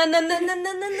like, no.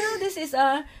 This is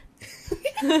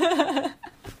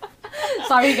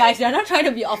Sorry guys, you're not trying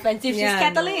to be offensive. She's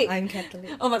Catholic. No, I'm Catholic.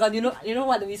 Oh my god, you know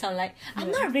what do we sound like? I'm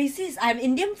not racist. I'm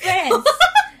Indian friends.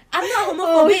 I'm not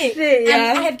homophobic. Oh, shit,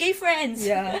 I have gay friends.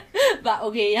 But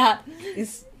okay,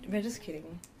 we're just kidding.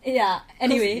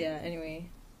 Anyway.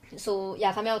 So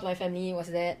coming out to my family was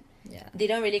that. They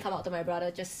don't really come out to my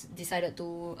brother, just decided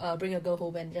to bring a girl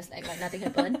home and just act like nothing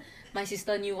happened. My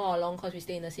sister knew all along because we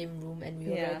stay in the same room and we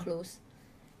were very close.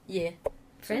 So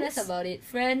Friends? that's about it.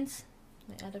 Friends.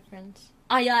 My other friends.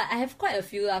 Yeah, I have quite a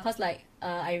few cause like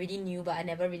I already knew, but I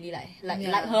never really like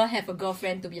her have a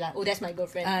girlfriend to be like, oh, that's my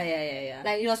girlfriend. Yeah.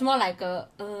 Like it was more like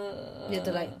you have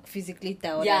to like physically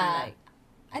tell them like.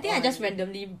 I think I just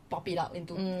randomly pop it out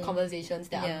into conversations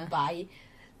that I'm bi.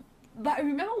 But I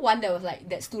remember one that was like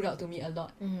that stood out to me a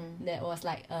lot. That was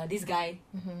like this guy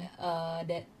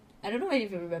that I don't know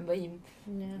if you remember him.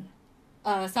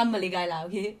 Yeah. Some Malay guy lah.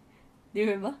 Okay, do you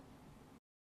remember?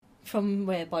 From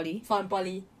where? Poly? From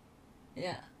Poly.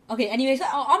 Yeah. Okay. Anyway, so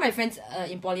all my friends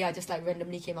in Poly, I just like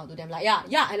randomly came out to them like, yeah,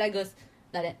 I like girls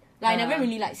like that. Like I never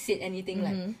really like said anything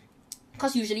like,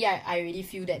 cause usually I already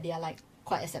feel that they are like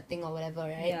quite accepting or whatever,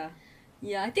 right?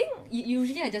 Yeah, I think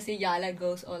usually I just say, yeah, I like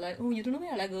girls, or like, oh, you don't know me,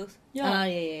 I like girls. Yeah.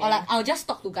 Or like, I'll just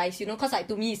talk to guys, you know, cause like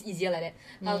to me it's easier like that.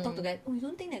 I'll talk to guys, oh, you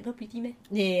don't think that girl pretty, man?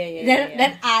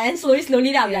 Yeah. Then slowly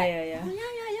then I'm like, yeah. Oh,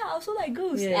 yeah, I also like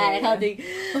girls. That kind of thing.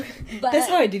 But that's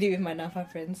how I did it with my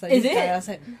Nafa friends. Like, is this it? guy, I was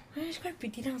like, oh, she's quite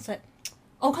pretty. Then I was like,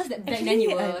 oh, cause back then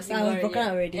you were single. I was broken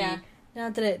up already. Yeah. Then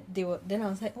after that, then I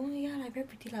was like, oh yeah, like very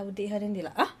pretty, like I would date her. Then they're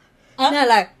like, Then I'm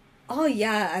like, oh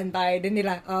yeah, I'm bi. Then they're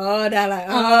like, oh, they're like,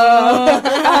 oh.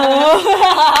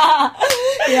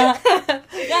 Yeah,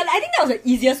 I think that was the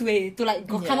easiest way to like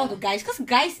come out to guys, because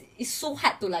guys is so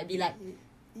hard to like be like,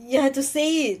 yeah, to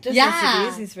say it just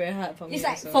as it is very hard for me. It's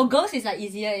like also. For girls it's like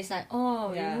easier. It's like,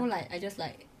 oh, you know, like I just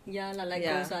like like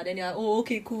girls then they're like, oh,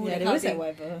 okay, cool. Yeah, they always like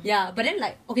whatever. Yeah, but then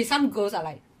like, okay, some girls are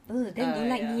like, oh, then don't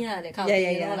like me that kind of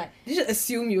thing. You know, like you should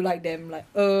assume you like them. Like,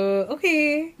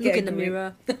 okay, look in the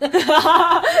mirror.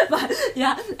 But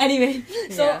yeah, anyway,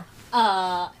 so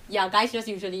guys just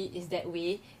usually is that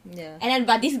way. Yeah. And then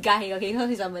but this guy, okay, because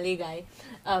he's a Malay guy,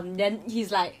 then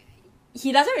he's like,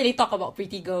 he doesn't really talk about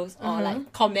pretty girls or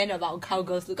like comment about how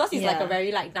girls look, because he's like a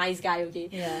very like nice guy, okay?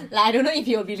 Yeah. Like I don't know if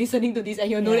he'll be listening to this and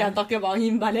he'll know that I'm talking about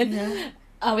him, but then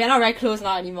we're not very close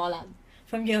now anymore lah.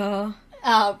 From your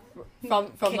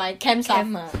from my camp stuff.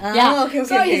 Okay,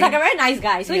 so he's like a very nice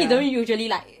guy. So he don't usually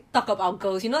like talk about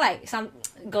girls. You know, like some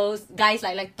guys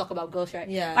like talk about girls, right?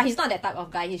 Yeah. But he's not that type of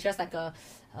guy. He's just like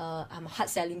I'm hard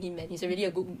selling him, man. He's really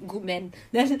a good man.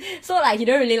 Then so like he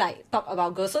don't really like talk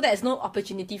about girls. So there's no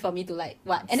opportunity for me to like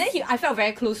what. And then I felt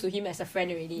very close to him as a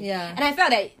friend already. Yeah. And I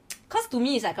felt that, cause to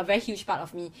me it's like a very huge part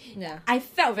of me. Yeah. I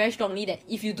felt very strongly that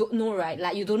if you don't know, right,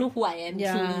 like you don't know who I am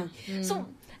truly. So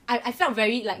I felt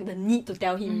very like the need to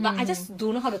tell him, but I just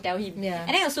don't know how to tell him. Yeah. And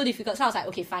then it was so difficult. So I was like,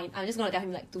 okay, fine. I'm just gonna tell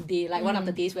him like today, like one of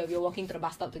the days where we were walking to the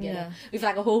bus stop together with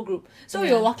like a whole group. So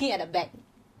we were walking at the back.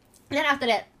 And then after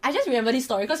that, I just remember this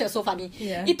story because it was so funny.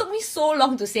 Yeah. It took me so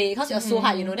long to say because it was so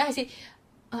hard, you know. Then I said,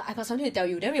 I got something to tell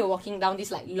you. Then we were walking down this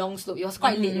like long slope. It was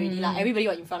quite late already. Like everybody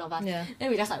was in front of us. Yeah. Then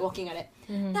we just like walking like that.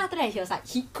 Then after that, he was like,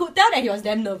 he could tell that he was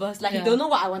damn nervous. Like he don't know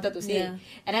what I wanted to say. Yeah.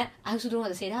 And then I also don't know what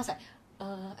to say. Then I was like,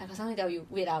 I got something to tell you.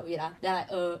 Wait. Then like,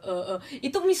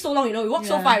 It took me so long, you know. We walked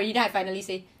so far already. Then I finally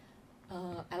say,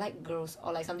 I like girls,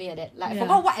 or like something like that. Like I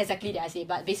forgot what exactly did I say,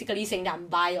 but basically saying that I'm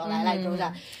bi or like I like girls.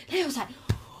 Then he was like,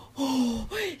 oh,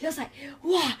 he was like,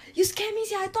 wow, you scared me,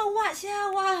 I thought what,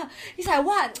 wow. He's like,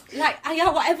 what? Like,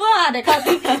 whatever, that kind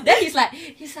of thing. Then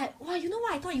he's like, wow, you know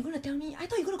what I thought you were gonna tell me? I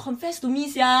thought you were gonna confess to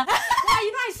me, wow,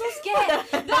 you know, I'm so scared.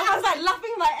 Then I was like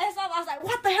laughing my ass off. I was like,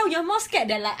 what the hell, you're more scared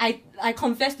than like I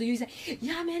confessed to you. He's like,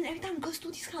 yeah, man, every time girls do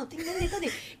this kind of thing, then later they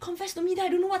confess to me that I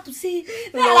don't know what to say.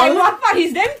 Then I'm like, what fuck,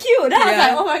 he's damn cute. Then I was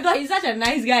like, oh my god, he's such a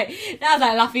nice guy. Then I was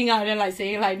like laughing out and then like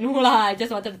saying like, no lah, I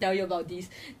just wanted to tell you about this.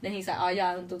 Then he's like, oh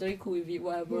yeah, I'm totally cool with it,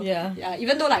 whatever. Yeah.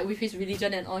 Even though like with his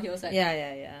religion and all, he was like,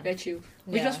 very chill.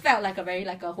 Which just felt like a very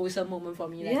like a wholesome moment for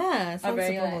me. Like, sounds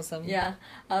very super wholesome. Yeah.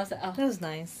 I was like, oh. That was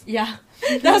nice. Yeah.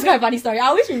 That was quite a funny story. I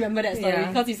always remember that story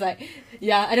because it's like,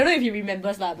 I don't know if he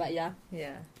remembers lah, but yeah.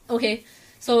 Yeah. Okay.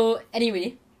 So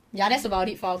anyway, that's about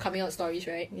it for our coming out stories,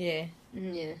 right? Yeah.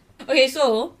 Yeah. Okay,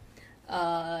 so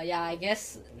I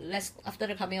guess after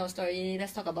the coming out story,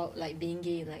 let's talk about like being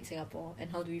gay in like Singapore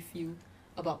and how do we feel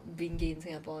about being gay in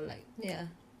Singapore. Like,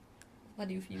 what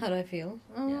do you feel? How do I feel?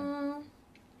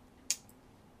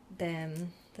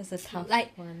 Damn, that's a tough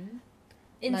one.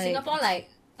 In like, Singapore, like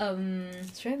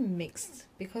it's very mixed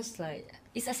because like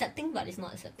it's accepting but it's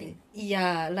not accepting.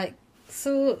 Yeah, like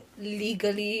so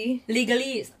legally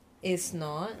it's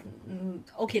not.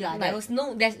 Okay lah. Like,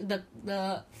 there's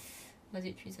the was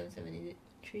it 377? Is it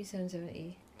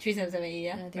 377A? 377A,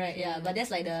 yeah, right, yeah. But that's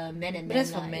like the men and men.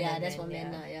 That's for men. Yeah, that's for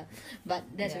men, yeah. But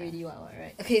that's already what,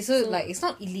 right? Okay, so like it's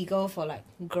not illegal for like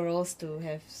girls to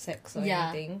have sex or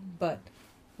anything, but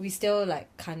we still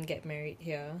like can't get married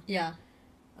here. Yeah.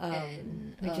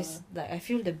 Which is like I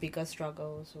feel the bigger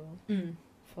struggle also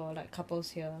for like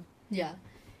couples here. Yeah.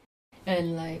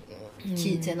 and like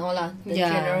kids and all lah. The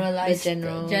general.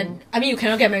 I mean, you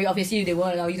cannot get married. Obviously, they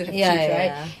won't allow you to have kids,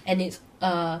 right? Yeah. And it's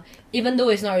even though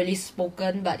it's not really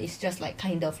spoken, but it's just like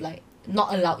kind of like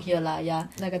not allowed here lah. Yeah,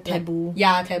 like a taboo.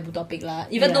 Taboo topic lah.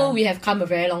 Even though we have come a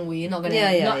very long way, not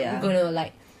gonna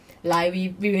like lie.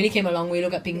 We really came a long way.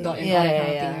 Look at Pink Dot and all that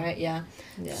kind of thing, right? Yeah.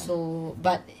 So,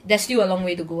 but there's still a long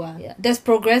way to go. Yeah. There's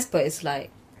progress, but it's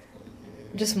like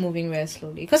just moving very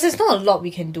slowly. Because there's not a lot we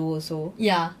can do also.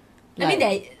 Yeah. Like, I mean,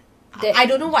 I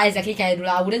don't know what exactly can I do.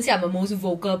 I wouldn't say I'm a most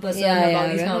vocal person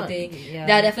about this kind of thing. Yeah.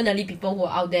 There are definitely people who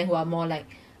are out there who are more like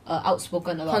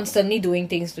outspoken about constantly doing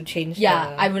things to change.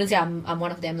 Yeah, I wouldn't say I'm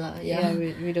one of them lah. Yeah,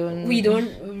 we don't.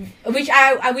 Which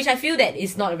I feel that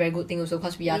is not a very good thing also,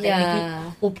 because we are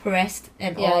technically oppressed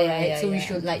and all, right? So we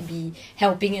should like be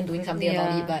helping and doing something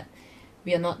about it, but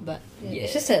we are not. But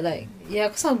it's just that like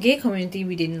because our gay community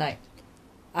within like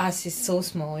us is so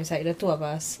small. It's like the two of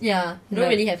us. Yeah, we don't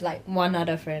really have like one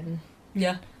other friend.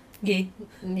 Yeah, gay.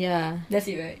 Yeah, that's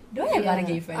it, right? Do I have other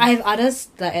gay friends? I have others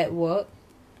like at work,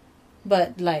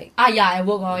 but like at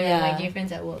work. Like gay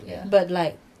friends at work. Yeah, but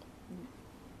like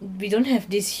we don't have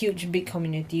this huge big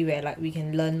community where like we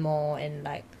can learn more and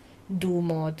like do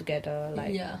more together.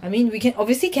 Like I mean, we can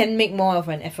obviously make more of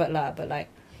an effort lah, but like.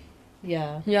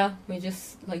 Yeah, we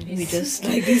just like this.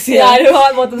 I don't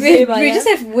know what to say, but we just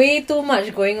have way too much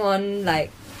going on,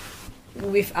 like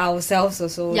with ourselves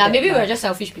also. Yeah, maybe we're just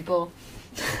selfish people.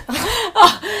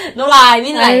 No lah, I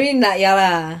mean like yeah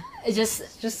lah. It's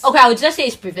just okay. I would just say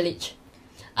it's privilege.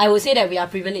 I would say that we are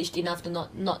privileged enough to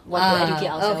not want to educate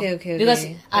ourselves. Okay. Because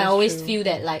I always feel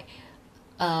that like.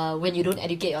 When you don't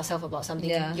educate yourself about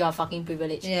something, you are fucking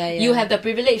privileged. You have the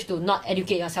privilege to not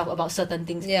educate yourself about certain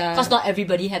things. Because not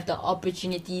everybody have the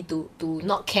opportunity to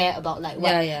not care about like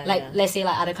what let's say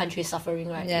like other countries suffering,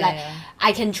 right?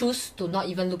 I can choose to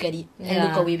not even look at it and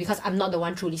look away because I'm not the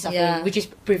one truly suffering, which is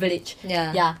privilege.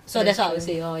 So that's what I would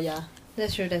say.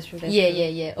 That's true.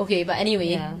 Yeah. Okay, but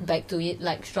anyway, back to it,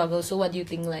 like struggle. So what do you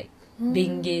think like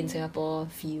being gay in Singapore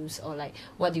feels, or like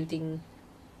what do you think?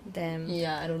 Them.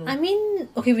 Yeah, I don't know. I mean,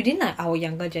 okay, within like our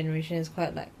younger generation is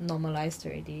quite like normalized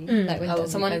already. Like when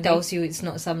someone tells you it's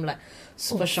not some like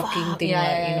super shocking thing,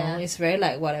 you know, it's very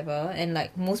like whatever, and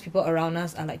like most people around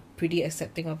us are like pretty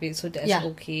accepting of it, so that's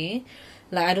okay.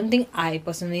 Like I don't think I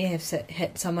personally have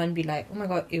had someone be like, oh my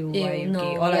god, ew, why are you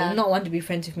gay? Or like not want to be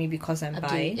friends with me because I'm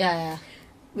bi.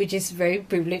 Which is very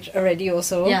privileged already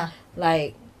also.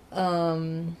 Like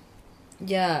I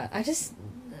just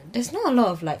there's not a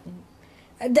lot of like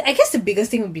I guess the biggest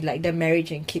thing would be like the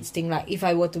marriage and kids thing. Like if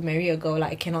I were to marry a girl,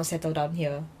 like I cannot settle down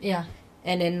here. Yeah.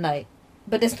 And then like,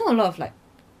 but there's not a lot of like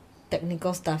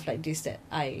technical stuff like this that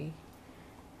I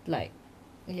like.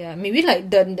 Yeah, maybe like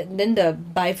then the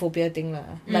biphobia thing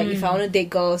lah. Like if I want to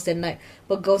date girls, then like,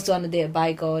 but girls don't want to date a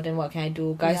bi girl, then what can I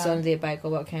do? Guys don't want to date a bi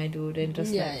girl, what can I do? Then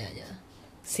just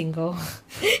single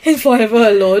and forever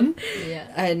alone. Yeah.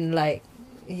 And like,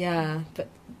 but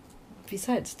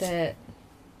besides that.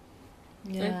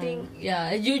 I think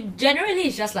you generally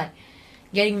it's just like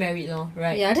getting married,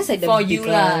 right? Yeah, that's like the for you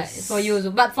lah, for you also.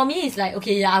 But for me, it's like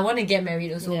okay, I want to get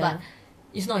married also, but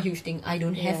it's not a huge thing. I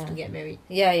don't have to get married.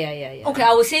 Yeah. Okay,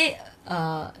 I would say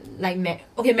like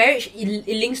marriage it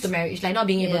links to marriage, like not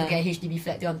being able to get a HDB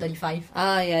flat till I'm 35.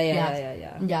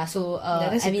 Yeah. So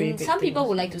I mean, some people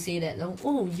would like to say that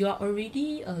you are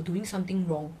already doing something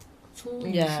wrong, so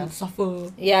you should suffer.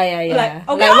 Yeah. Like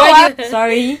okay,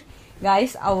 sorry.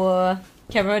 Guys, our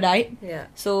camera died. Yeah.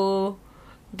 So,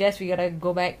 guess we gotta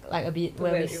go back like a bit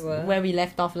where we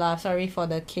left off lah. Sorry for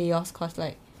the chaos, cause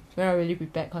like we're not really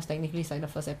prepared. Cause technically it's like the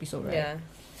first episode, right?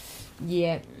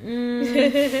 Yeah.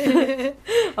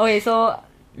 Okay, so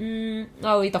what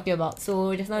are we talking about?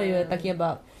 So just now we were talking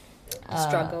about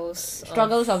struggles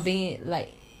of being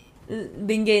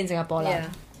gay in Singapore lah.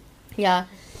 Yeah.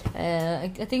 I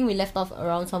think we left off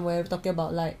around somewhere talking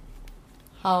about like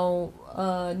how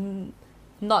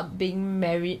not being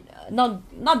married, not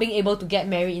being able to get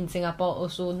married in Singapore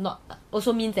also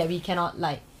means that we cannot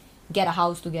like get a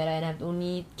house together and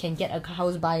can get a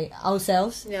house by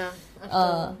ourselves. Yeah.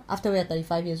 After we're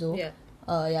 35 years old. Yeah.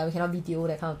 We cannot BTO,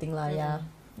 that kind of thing lah. Yeah.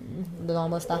 The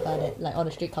normal stuff that like all the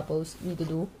straight couples need to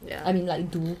do. Yeah. I mean like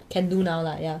can do now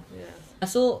lah. Yeah.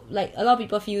 So like a lot of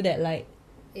people feel that like.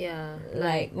 Yeah.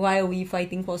 Like why are we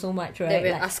fighting for so much, right? That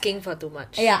we're like, asking for too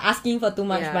much. Yeah, asking for too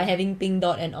much by having Pink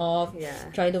Dot and all. Yeah.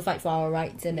 Trying to fight for our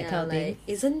rights and that kind of thing.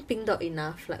 Isn't Pink Dot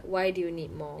enough? Like why do you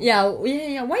need more? Yeah.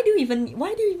 Why do you even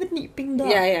need Pink Dot?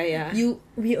 Yeah.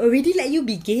 We already let you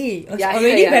be gay. It's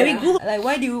already very good. Like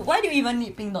why do you even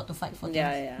need Pink Dot to fight for things?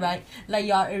 Yeah. Right? Like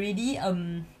you are already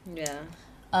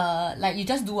like you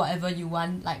just do whatever you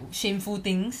want, like shameful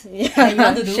things that you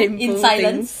want to do in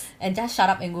silence and just shut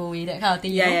up and go away, that kind of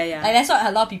thing. You know? Like that's what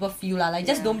a lot of people feel lah. Like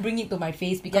just don't bring it to my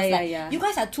face because you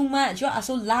guys are too much. You are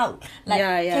so loud. Like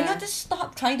can you just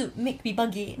stop trying to make people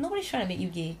gay? Nobody's trying to make you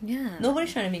gay. Yeah.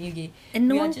 Nobody's trying to make you gay. And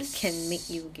no one just can make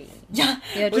you gay. Yeah.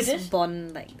 You're just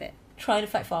born like that. Trying to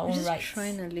fight for our own rights.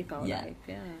 Trying to live our life.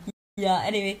 Yeah. Yeah.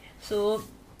 Anyway, so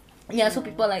so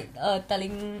people like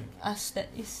telling us that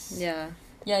is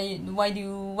why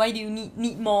do you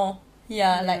need more?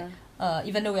 Like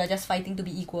even though we are just fighting to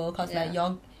be equal, cause like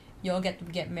y'all get to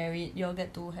get married, y'all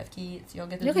get to have kids, y'all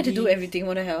get to do everything.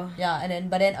 What the hell? Yeah,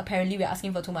 but then apparently we're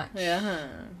asking for too much. Yeah.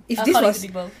 If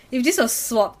this was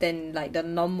swapped, then like the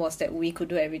norm was that we could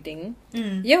do everything.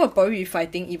 You will probably be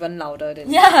fighting even louder than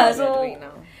what we're doing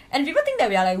now. And people think that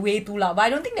we are like way too loud, but I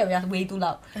don't think that we are way too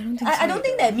loud. I don't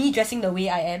think that me dressing the way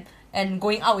I am and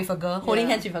going out with a girl, holding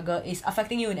hands with a girl, is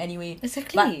affecting you in any way.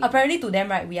 Exactly. But apparently to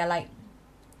them, right, we are like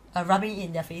rubbing it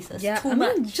in their faces. Yeah, too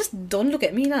much. Just don't look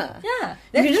at me lah. Yeah.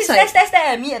 Then you just like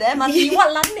stare at me and then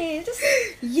what lan eh? Just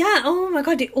yeah. Oh my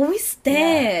god, they always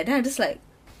stare. Then I'm just like,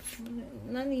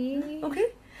 nani? Okay.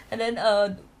 And then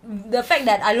the fact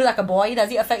that I look like a boy,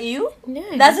 does it affect you?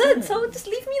 Yeah. Doesn't. So just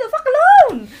leave me the fuck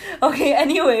alone. Okay.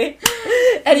 Anyway.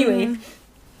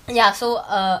 Yeah, so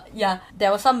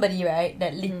there was somebody, right,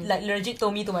 that like legit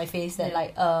told me to my face that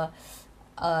like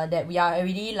that we are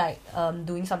already like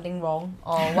doing something wrong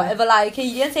or whatever lah. Okay,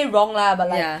 he didn't say wrong lah, but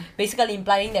like basically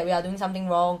implying that we are doing something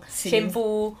wrong,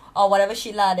 shameful or whatever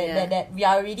shit lah. That we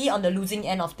are already on the losing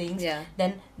end of things.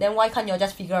 Then why can't you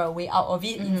just figure a way out of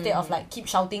it instead of like keep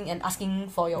shouting and asking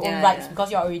for your own rights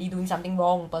because you're already doing something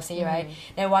wrong per se, right?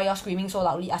 Then why you're screaming so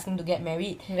loudly asking to get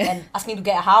married and asking to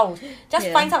get a house?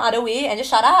 Just find some other way and just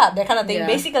shut up, that kind of thing.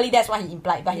 Basically that's what he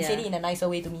implied, but he said it in a nicer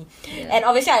way to me. And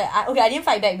obviously I didn't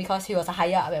fight back because he was a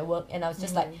higher up at work and I was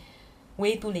just like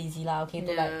way too lazy lah, okay,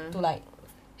 to like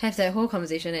have that whole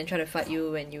conversation and try to fight you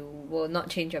when you will not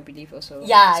change your belief also.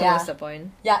 So what's the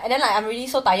point? Yeah, and then like I'm really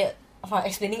so tired of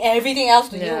explaining everything else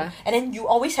to you, and then you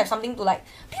always have something to like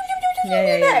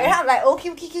and I'm like okay.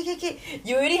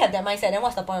 You already have that mindset, then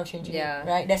what's the point of changing it,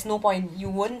 right? There's no point. You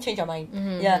won't change your mind.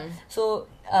 So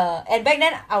and back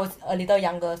then I was a little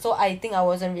younger, so I think I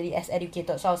wasn't really as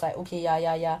educated, so I was like okay,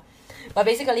 but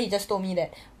basically he just told me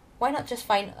that why not just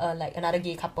find like another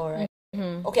gay couple, right?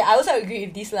 Okay, I also agree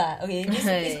with this lah. Okay, this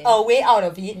is a way out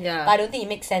of it, but I don't think it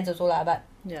makes sense also lah. But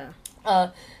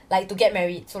like to get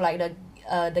married, so like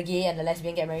the gay and the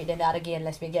lesbian get married, then the other gay and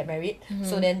lesbian get married.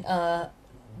 So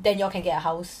then y'all can get a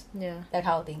house, that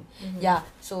kind of thing.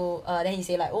 So then he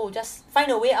say like, oh, just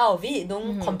find a way out of it,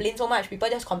 don't complain so much, people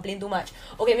just complain too much.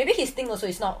 Okay, maybe his thing also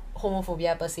is not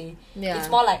homophobia per se, it's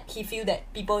more like he feel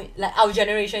that people, like our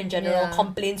generation in general,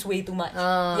 complains way too much,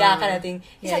 kind of thing.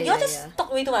 He's like, y'all just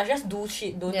talk way too much, just do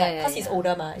shit, don't like, cause he's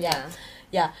older ma,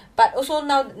 but also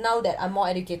now that I'm more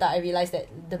educated, I realize that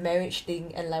the marriage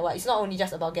thing and like what, it's not only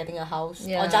just about getting a house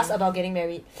or just about getting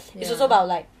married, it's also about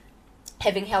like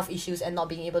having health issues and not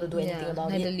being able to do anything about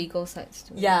like it. the legal sides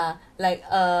too. Like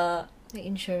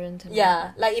insurance and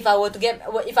like if I was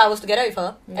together with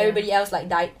her, everybody else like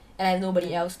died and I have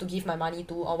nobody else to give my money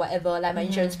to or whatever, like my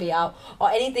insurance payout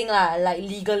or anything lah, like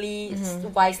legally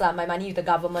wise lah, my money with the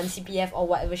government, CPF or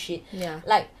whatever shit.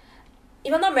 Like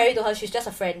if I'm not married to her, she's just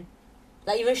a friend.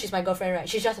 Like even she's my girlfriend, right,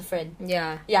 she's just a friend.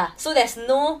 So there's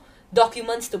no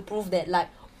documents to prove that like,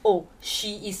 oh,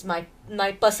 she is my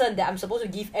person that I'm supposed to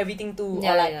give everything to,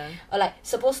 or like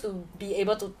supposed to be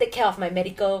able to take care of my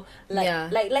medical,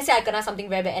 like let's say I kena something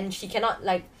very bad and she cannot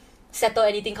like settle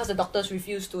anything because the doctors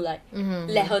refuse to like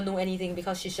let her know anything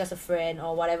because she's just a friend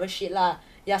or whatever shit lah.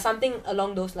 Something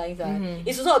along those lines lah.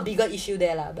 It's also a bigger issue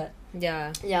there lah, but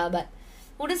but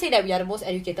wouldn't say that we are the most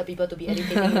educated people to be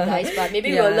educating you guys, but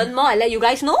maybe we'll learn more and let you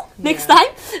guys know next time.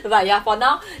 But for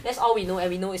now, that's all we know, and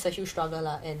we know it's a huge struggle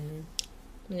lah, and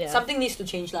something needs to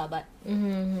change lah, but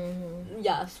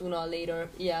sooner or later.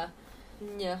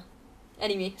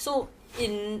 Anyway, so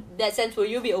in that sense, will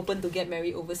you be open to get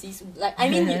married overseas? Like, I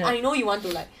mean, I know you want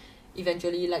to like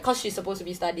eventually, like, cause she's supposed to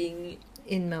be studying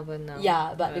in Melbourne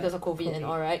now. But because of COVID and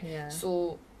all, right?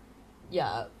 So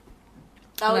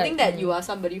I would think that you are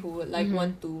somebody who would like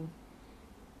want to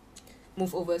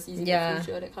move overseas in the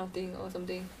future, that kind of thing or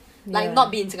something. Like not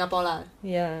be in Singapore lah.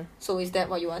 So is that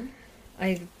what you want?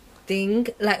 I think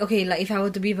like, okay, like if I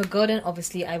were to be with a girl, then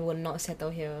obviously I would not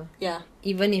settle here.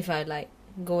 Even if I like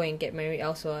go and get married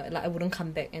elsewhere, like I wouldn't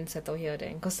come back and settle here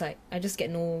then, cause like I just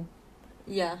get no.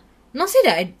 Not say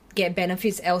that I get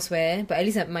benefits elsewhere, but at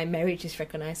least like, my marriage is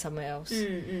recognised somewhere else.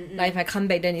 Like if I come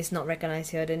back then it's not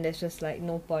recognised here, then there's just like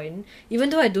no point. Even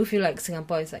though I do feel like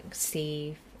Singapore is like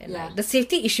safe And like the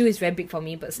safety issue is very big for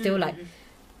me, but still like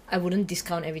I wouldn't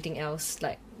discount everything else.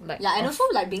 And also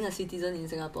like being a citizen in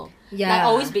Singapore. Yeah. Like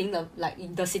always being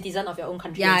the citizen of your own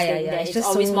country. It's just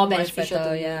always so more beneficial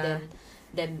to you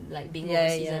than like being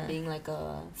overseas and being like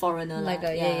a foreigner. Like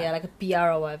like a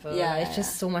PR or whatever. Yeah. It's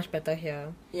just so much better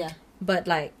here. Yeah. But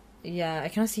like I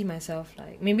cannot see myself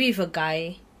like maybe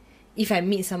if I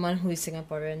meet someone who is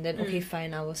Singaporean, then okay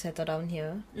fine, I will settle down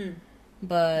here.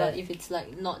 But if it's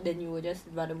like not, then you would just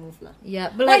rather move lah. Yeah,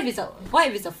 but what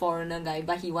if it's a foreigner guy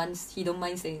but he don't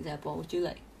mind staying in Singapore? Would you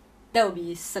like that would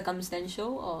be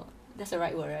circumstantial, or that's the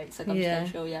right word, right?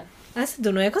 Circumstantial, yeah. I also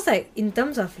don't know, because like in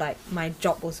terms of like my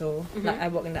job also, like I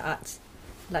work in the arts.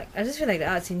 Like I just feel like the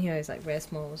arts in here is like very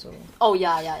small also. Oh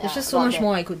yeah. There's just so much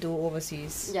more I could do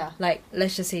overseas. Yeah. Like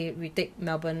let's just say we take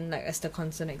Melbourne like as the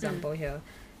constant example here.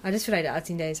 I just feel like the arts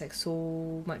in there is like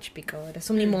so much bigger. There's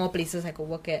so many more places I could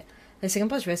work at. Like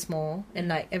Singapore is very small and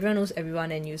like everyone knows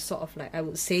everyone, and you sort of like I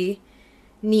would say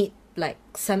need like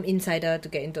some insider to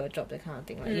get into a job, that kind of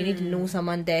thing. Like you need to know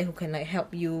someone there who can like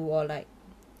help you or like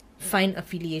find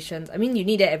affiliations. I mean you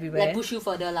need that everywhere. Like push you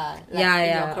further lah.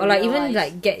 Like, or like even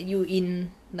like get you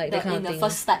in like that kind of thing. The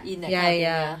first start in that kind of thing,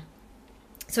 yeah.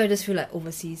 So I just feel like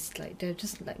overseas like there are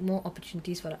just like more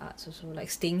opportunities for the arts also. Like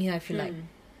staying here I feel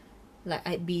like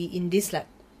I'd be in this like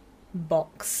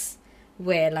box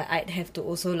where like I'd have to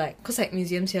also like, cause like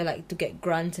museums here like to get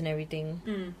grants and everything,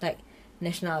 like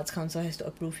National Arts Council has to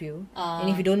approve you, and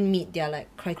if you don't meet their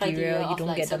like criteria you don't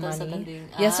like get the money.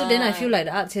 So then I feel like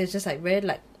the arts here is just like very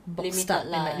like boxed up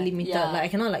and like limited. Like I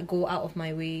cannot like go out of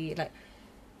my way,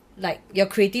 like your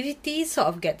creativity sort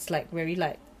of gets like very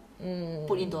like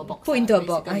put into a box.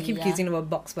 I keep using the word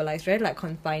box, but like it's very like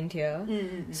confined here.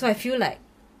 So I feel like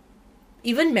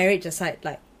even marriage aside,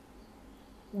 like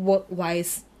work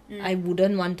wise I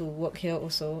wouldn't want to work here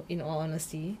also, in all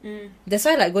honesty. That's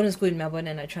why like going to school in Melbourne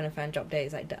and like trying to find a job there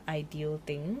is like the ideal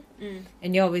thing.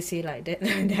 And you always say like that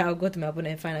I'll go to Melbourne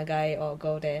and find a guy or a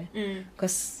girl there,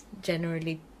 because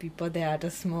generally people there are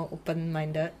just more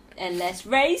open-minded and less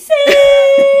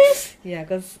racist. Yeah,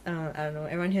 because I don't know,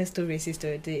 everyone here is too racist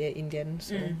to the Indian,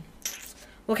 so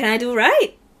what can I do,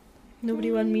 right?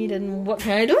 Nobody want me, then what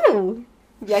can I do?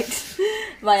 Yikes.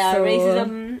 But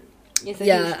racism,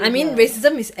 I mean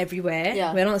racism is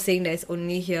everywhere. We're not saying that it's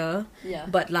only here,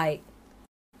 but like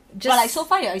so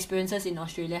far your experiences in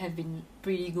Australia have been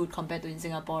pretty good compared to in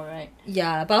Singapore, right?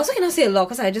 Yeah, but I also cannot say a lot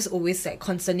because I just always like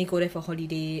constantly go there for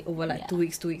holiday over like 2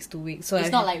 weeks. So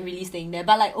it's not like really staying there,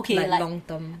 but like okay, like long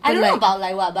term. I don't know about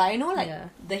like what, but I know like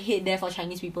the hate there for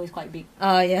Chinese people is quite big.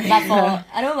 Yeah. But for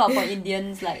I don't know about for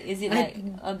Indians, like is it like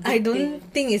a big I don't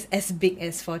think it's as big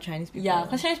as for Chinese people. Yeah,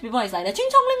 because Chinese people is like the ching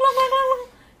chong ling long long long.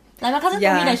 Like my cousin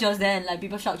told me that she was there and like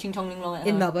people shout ching chong ling long at her.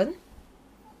 In Melbourne?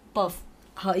 Perth.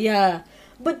 Yeah.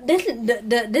 But then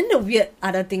the weird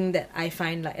other thing that I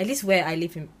find, like at least where I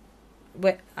live in,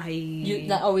 where you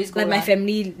like always go, like my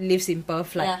family lives in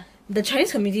Perth, like the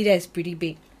Chinese community there is pretty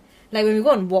big. Like when we go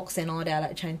on walks and all, there are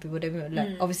like Chinese people. Then we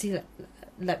like obviously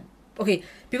like okay,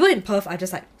 people in Perth are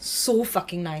just like so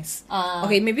fucking nice.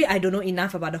 Okay, maybe I don't know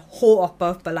enough about the whole of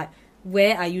Perth, but like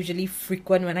where I usually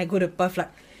frequent when I go to Perth,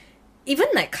 like even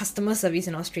like customer service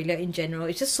in Australia in general,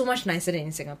 it's just so much nicer than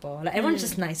in Singapore. Like everyone's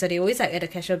just nicer. They always like at the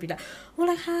cashier be like, oh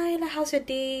like hi, like how's your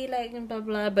day, like blah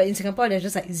blah. But in Singapore there's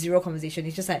just like zero conversation.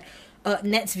 It's just like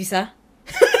Nets Visa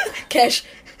cash.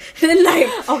 Then like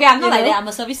okay, I'm not like that. I'm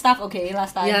a service staff. Okay,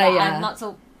 last time I'm not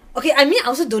so. Okay, I mean I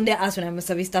also don't dare ask when I'm a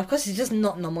service staff because it's just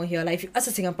not normal here. Like if you ask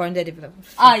a Singaporean there, they be like,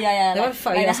 hi,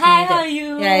 how are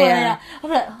you? Yeah. I'm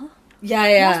like, huh? Yeah.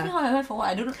 You ask me how I went for what?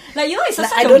 I don't know. Like you know, it's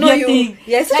such I a don't know weird you. thing.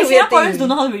 Yeah, it's such like a weird Singaporeans thing. don't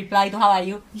know how to reply to how are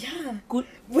you. Yeah, good.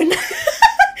 When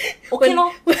okay,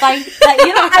 no, fine. Like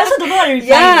you know, I also don't know how to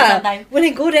reply sometimes. When I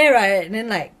go there, right, and then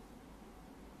like,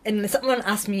 and someone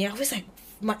asks me, I always like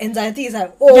my anxiety is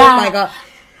like, oh my god.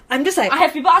 I'm just like, I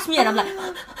have people ask me and I'm like,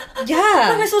 yeah.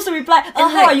 How am I supposed to reply?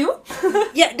 How are you?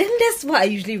 Yeah, then that's what I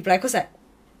usually reply because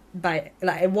like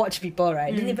I watch people,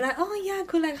 right? Then they be like, oh yeah,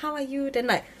 good, like how are you? Then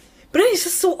like. But then it's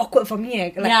just so awkward for me.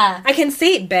 Like, I can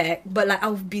say it back, but like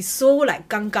I'll be so like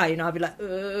尴尬, you know. I'll be like,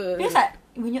 Because like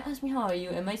when you ask me how are you,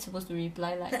 am I supposed to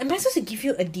reply like? Am I supposed to give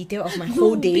you a detail of my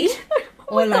whole day?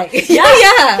 Or like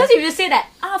yeah. Because if you say that,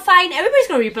 fine, everybody's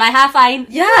gonna reply, fine.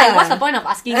 Yeah. Like, what's the point of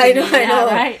asking? I know.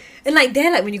 Right. And like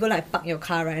there, like when you go like park your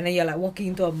car, right, and then you're like walking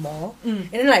into a mall, and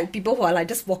then like people who are like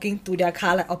just walking to their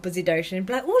car like opposite direction,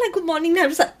 be like, oh like good morning. Then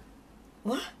I'm just like,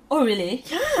 what? Oh really?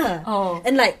 Yeah. Oh.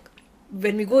 And like.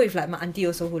 When we go with like my auntie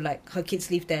also who like her kids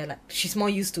live there, like she's more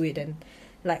used to it than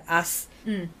like us.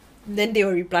 then they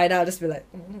will reply that, I'll just be like,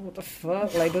 what the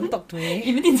fuck? Like, don't talk to me.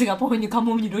 Even in Singapore, when you come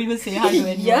home, you don't even say hi to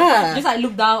anyone. Yeah. Just like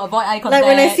look down, avoid eye contact. Like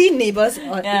when I see neighbors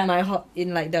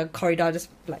in like the corridor, just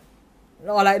like,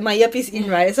 or like my earpiece in,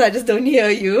 right? So I just don't hear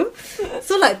you.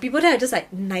 So like people there are just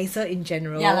like nicer in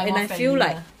general. Yeah, like and I feel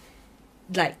like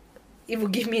it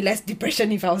would give me less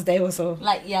depression if I was there also.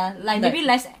 Like maybe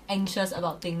less anxious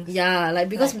about things. Yeah, like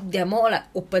because they're more like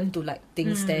open to like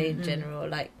things there in general.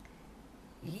 Like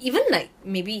even like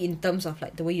maybe in terms of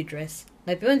like the way you dress.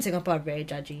 Like people in Singapore are very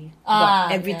judgy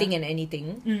about everything and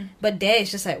anything. But there it's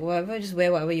just like whatever, just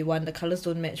wear whatever you want. The colours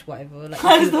don't match, whatever. Like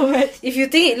if you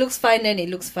think it looks fine, then it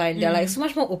looks fine. They're like so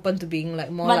much more open to being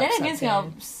like more. But then again,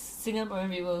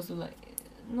 Singaporean people also like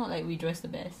not like we dress the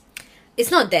best. It's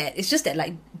not that. It's just that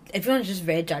like everyone's just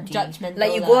very judgmental.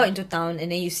 Like you go out into town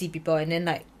and then you see people and then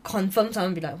like confirm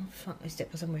someone be like, oh, fuck, is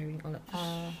that person wearing? Or like,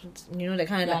 you know, that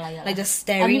kind of like just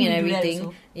staring and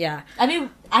everything. Yeah. I mean,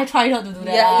 I try not to do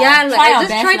that. Yeah, like I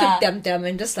just try to tempt them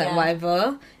and just like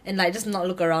whatever and like just not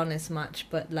look around as much.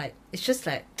 But like it's just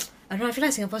like I don't know. I feel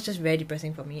like Singapore's just very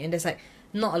depressing for me, and there's like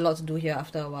not a lot to do here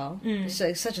after a while. It's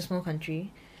like such a small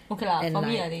country. Okay lah, for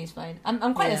me I think it's fine.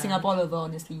 I'm quite a Singapore lover,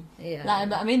 honestly. Yeah.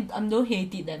 Like I mean I don't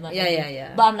hate it that much.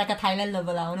 Yeah. But I'm like a Thailand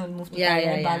lover lah. I want to move to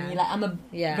Thailand, Bali. Like I'm a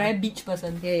very beach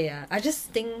person. Yeah. I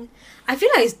just think I feel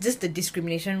like it's just the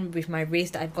discrimination with my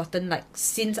race that I've gotten like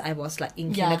since I was like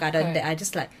in kindergarten that I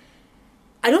just like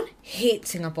I don't hate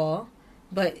Singapore,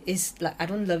 but it's like I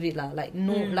don't love it lah. Like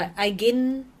no like I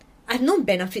have no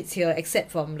benefits here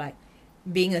except from like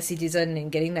being a citizen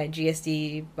and getting like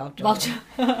GST voucher.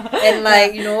 And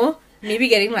like you know maybe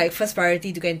getting like first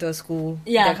priority to get into a school,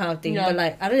 that kind of thing. But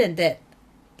like other than that,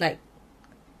 like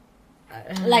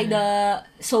the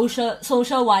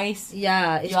social wise, it's you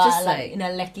are just like in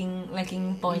a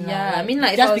lacking point. Yeah, like, I mean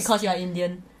like just because you are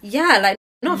Indian. Yeah, like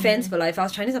no offense, but like if I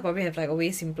was Chinese, I'd probably have like a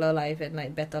way simpler life and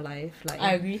like better life. Like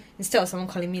I agree. Instead of someone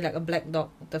calling me like a black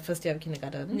dog the first day of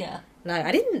kindergarten. Yeah. Like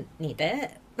I didn't need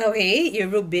that. Okay, you're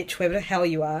a real bitch, whoever the hell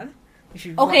you are. If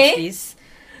you watch this.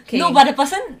 Okay. No, but the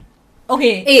person.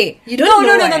 Okay. Hey, you don't know.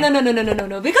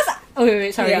 No. Because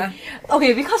wait, sorry. Yeah.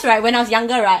 Okay, because right when I was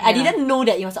younger, right, I didn't know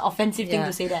that it was an offensive thing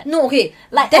to say that. No, okay,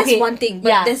 like that's one thing.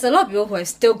 But there's a lot of people who have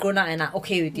still grown up and are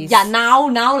okay with this. Yeah, now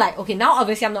like okay, now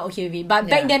obviously I'm not okay with it. But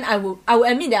back then I would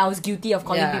admit that I was guilty of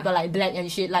calling people like black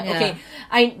and shit. Like okay,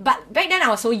 but back then I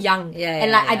was so young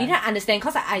and like I didn't understand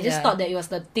because I just thought that it was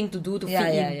the thing to do to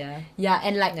fit in.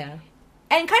 And like.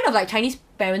 And kind of like Chinese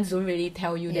parents don't really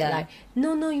tell you that like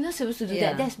no you're not supposed to do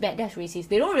that, that's bad, that's racist.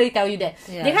 They don't really tell you that.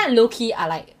 They kind of low key are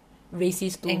like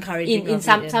racist too. Encouraging in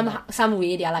some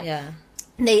way. They are like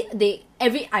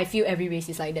I feel every race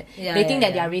is like that. They think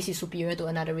that their race is superior to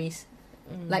another race.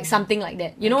 Like something like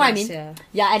that. You know what I mean?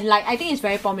 Yeah, and like I think it's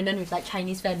very prominent with like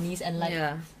Chinese families and like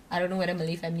I don't know whether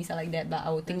Malay families are like that, but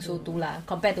I would think so too lah.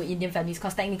 Compared to Indian families,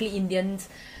 because technically Indians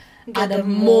are the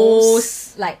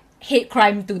most like hate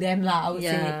crime to them lah, I would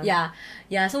say.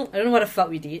 Yeah, so I don't know what the fuck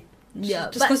we did. Yeah.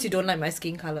 Just because you don't like my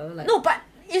skin colour. Like. No, but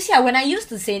you see, when I used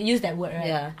to use that word,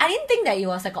 right? I didn't think that it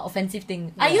was like an offensive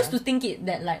thing. I used to think it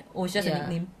that like, oh, it's just a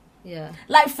nickname. Yeah.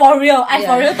 Like for real. I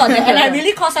for real thought that. And I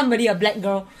really called somebody a black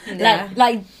girl.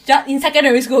 Like just in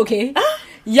secondary school, okay?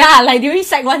 Yeah, like during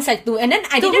Sec 1, Sec 2. And then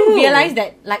I didn't realise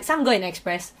that like some girl in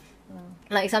Express,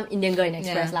 like some Indian girl in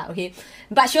Express lah, okay?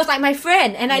 But she was like my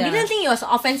friend, and I didn't think it was an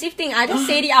offensive thing. I just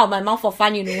said it out of my mouth for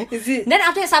fun, you know. Is it? Then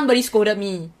after that, somebody scolded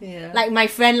me. Like my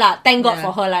friend lah, thank God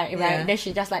for her, like, right? Then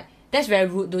she just like, that's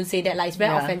very rude, don't say that, like, it's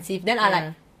very offensive. Then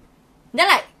I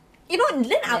like, you know,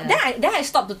 then I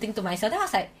stopped to think to myself. Then I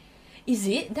was like, is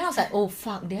it? Then I was like, oh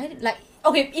fuck, like,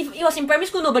 okay, if it was in primary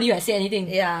school, nobody would have said anything.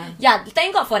 Yeah,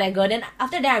 thank God for that girl. Then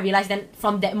after that, I realized, then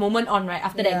from that moment on, right,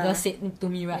 after that girl said to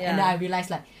me, right, and then I realized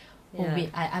like, oh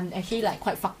wait, I'm actually like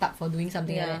quite fucked up for doing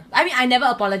something like that. I mean, I never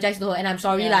apologized to her, and I'm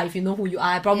sorry lah if you know who you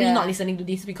are. I'm probably not listening to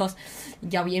this because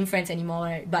we ain't friends anymore,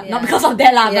 right? But not because of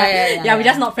that lah. We're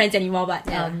just not friends anymore. But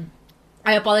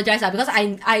I apologize lah because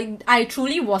I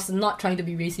truly was not trying to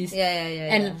be racist.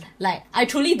 And like I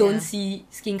truly don't see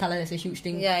skin color as a huge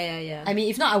thing. I mean,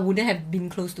 if not, I wouldn't have been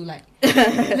close to like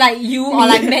like you or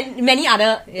like many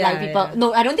other like people.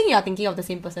 No, I don't think you are thinking of the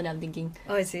same person that I'm thinking.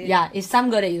 Oh, I see. Yeah, it's some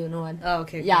girl that you don't know one. Oh,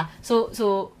 okay. Yeah.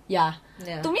 So yeah.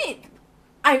 To me,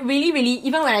 I really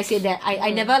even when I said that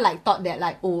I never like thought that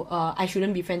like I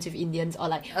shouldn't be friends with Indians or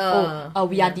like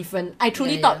we are different. I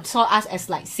truly saw us as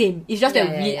like same. It's just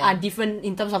that we are different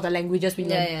in terms of the languages we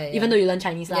learn. Even though you learn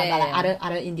Chinese lah, but like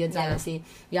other Indians I would say.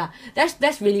 Yeah,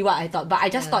 that's really what I thought. But I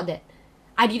just thought that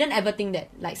I didn't ever think that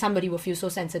like somebody will feel so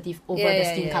sensitive over the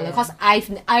skin color, because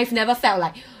I've never felt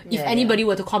like if anybody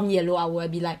were to call me yellow, I would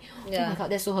be like, oh my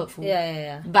god, that's so hurtful.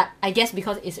 But I guess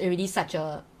because it's already such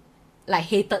a like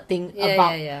hated thing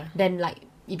then like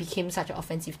it became such an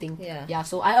offensive thing.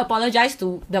 So I apologize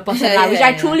to the person which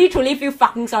I truly feel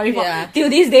fucking sorry for. Till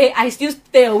this day I still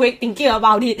stay awake thinking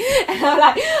about it and I'm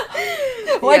like,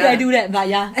 why did I do that? But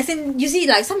as in, you see,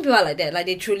 like some people are like that, like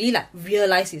they truly like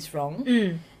realize it's wrong.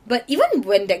 But even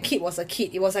when that kid was a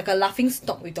kid, it was like a laughing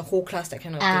stock with the whole class, that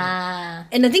kind of thing.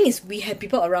 And the thing is, we had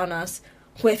people around us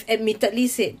who have admittedly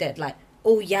said that like,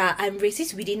 oh yeah, I'm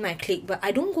racist within my clique, but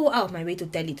I don't go out of my way to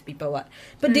tell it to people what.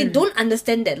 But they don't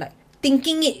understand that like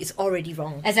thinking it is already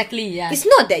wrong. Exactly, It's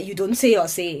not that you don't say or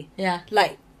say.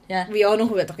 Like, we all know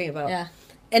who we're talking about.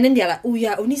 And then they're like, oh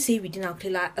yeah, only say within our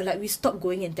clique. Like we stop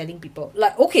going and telling people.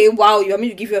 Like, okay, wow, you want me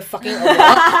to give you a fucking award?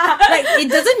 Like, it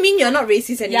doesn't mean you're not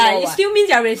racist anymore. Yeah, it still means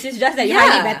you're racist, just that you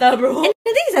hide it better, bro. And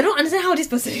the thing is, I don't understand how this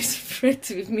person is friends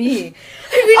with me.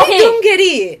 I really don't get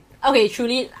it. Okay,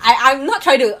 truly, I'm not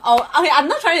trying to... I'm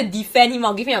not trying to defend him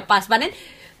or give him a pass, but then...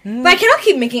 But I cannot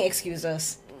keep making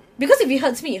excuses. Because if it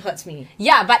hurts me, it hurts me.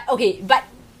 Yeah, but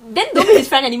then don't be his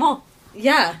friend anymore.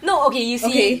 Yeah. No, okay, you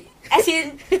see... As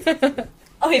in...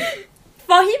 Okay,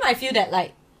 for him, I feel that,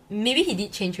 like, maybe he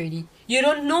did change already. You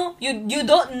don't know... You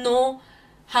don't know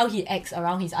how he acts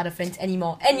around his other friends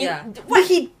anymore. And but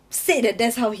he said that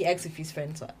that's how he acts with his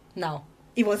friends, what? Now.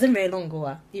 It wasn't very long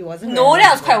ago, It wasn't. No,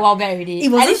 that was quite a while back already. It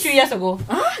was at least 3 years ago.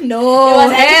 No. It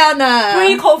was hell nah.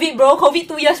 Pre-COVID, bro. COVID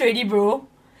 2 years already, bro.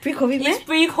 Pre-COVID, It's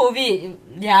pre-COVID.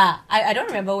 Yeah. I don't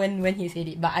remember when he said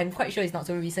it, but I'm quite sure it's not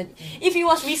so recent. If it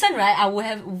was recent, right, I would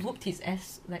have whooped his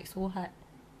ass like so hard.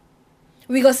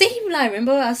 We got say him I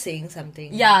remember us saying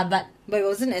something. Yeah, but it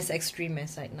wasn't as extreme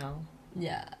as like now.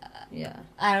 Yeah. Yeah.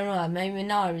 I don't know. Maybe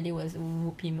now I really was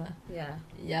whoop him. Yeah.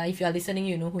 Yeah, if you are listening,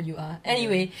 you know who you are.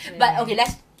 Anyway, but okay,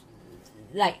 let's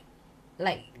like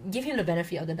give him the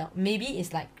benefit of the doubt. Maybe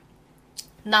it's like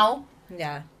now.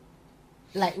 Yeah.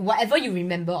 Like whatever you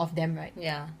remember of them, right?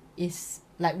 Yeah. Is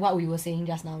like what we were saying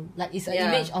just now. Like it's an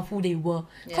image of who they were.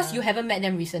 Because you haven't met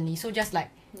them recently. So just like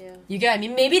you get what I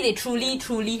mean? Maybe they truly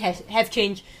have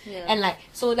changed. And like,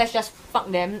 so let's just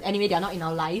fuck them. Anyway, they are not in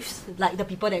our lives. Like the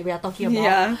people that we are talking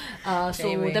about. So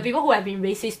anyway. The people who have been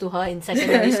racist to her in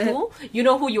secondary school, you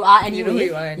know who you are anyway. You know who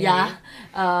you are anyway.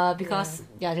 Yeah. Because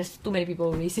just too many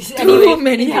people racist. Anyway. Too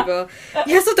many people.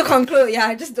 Yeah, so to conclude,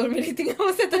 I just don't really think I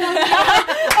was at the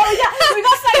we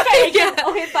got sidetracked again.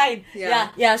 Okay, fine.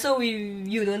 Yeah, so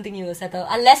you don't think you will settle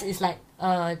unless it's like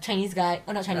Chinese guy,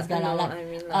 or not Chinese guy, like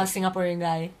Singaporean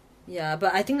guy. Yeah,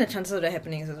 but I think the chances of that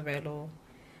happening is also very low.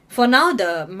 For now,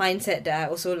 the mindset that I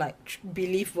also like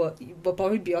believe will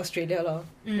probably be Australia lor.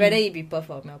 Whether it be Perth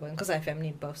or Melbourne, because I have family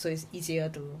in Perth, so it's easier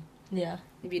to. Yeah.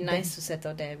 It'd be nice to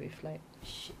settle there with like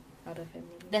other family.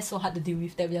 That's so hard to deal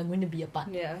with that we are going to be apart.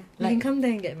 Yeah, we can come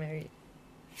there and get married.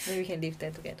 Maybe we can live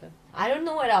there together. I don't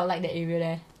know whether I would like that area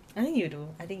there. I think you do.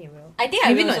 I think you will. I think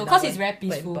I will also, because it's very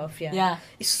peaceful. Perth,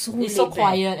 It's so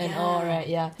quiet and all, right?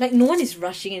 Yeah. Like no one is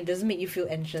rushing and it doesn't make you feel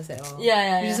anxious at all.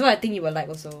 Yeah. Which is what I think you will like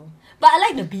also. But I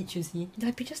like the beach, you see.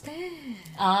 The beach is there.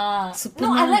 Super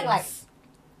nice.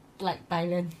 I like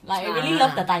Thailand. Like I really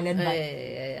love the Thailand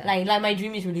vibe. Yeah. Like my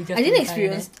dream is really just.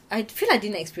 I feel I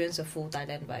didn't experience a full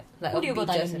Thailand vibe. Like who do you go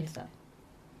Thailand with?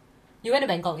 You went to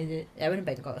Bangkok, is it? Yeah, I went to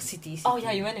Bangkok, city. Oh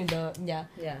yeah, you went to the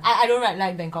I don't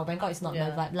like Bangkok. Bangkok is not my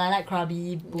vibe. I like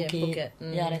Krabi, Phuket.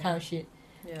 Yeah, that kind of shit.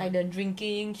 Yeah. Like the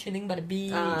drinking, chilling by the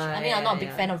beach. I mean, I'm not a big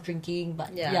fan of drinking,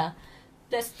 but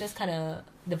that's kind of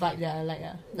the vibe that I like.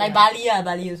 Like Bali,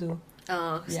 Bali also.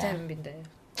 Because I haven't been there.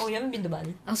 Oh, you haven't been to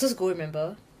Bali? I was supposed to go,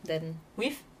 remember? Then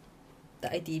with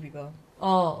the ITE people.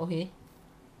 Oh, okay.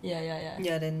 Yeah.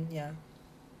 Yeah, then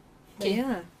Okay.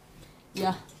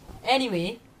 Yeah.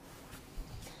 Anyway.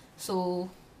 So,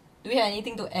 do we have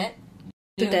anything to add?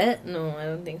 To that? No, I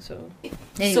don't think so.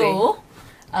 Anyway. So,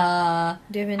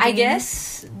 I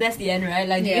guess that's the end, right?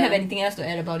 Like, do you have anything else to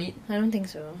add about it? I don't think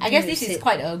so. I guess this is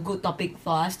quite a good topic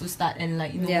for us to start and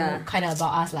like, you know, kind of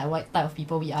about us, like what type of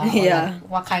people we are, or like,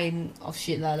 what kind of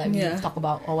shit like we talk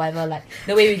about or whatever, like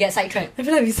the way we get sidetracked. I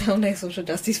feel like we sound like social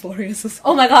justice warriors or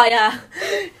something. Oh my god, yeah.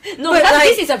 No, because like,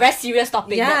 this is a very serious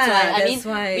topic. That's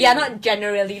why. We are not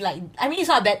generally like. I mean, it's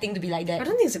not a bad thing to be like that. I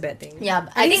don't think it's a bad thing. Yeah,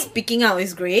 I think speaking out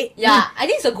is great. Yeah, I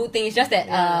think it's a good thing. It's just that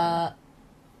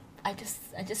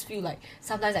I just feel like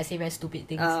sometimes I say very stupid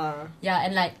things. Yeah,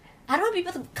 and like I don't want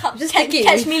people to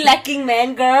catch me lacking,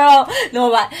 man, girl. No,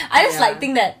 but I just like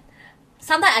think that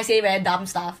sometimes I say very dumb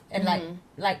stuff, and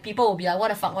like people will be like, "What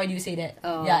the fuck? Why do you say that?"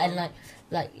 Yeah, and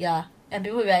like And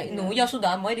people will be like, no, you're so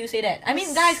dumb. Why do you say that? I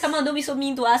mean, guys, come on, don't be so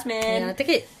mean to us, man. Yeah, take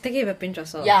it with a pinch of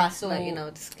salt. Yeah, so like,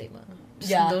 disclaimer.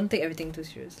 Just don't take everything too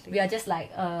seriously. We are just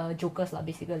like jokers lah,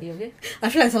 basically, okay? I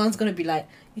feel like someone's gonna be like,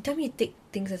 you tell me you take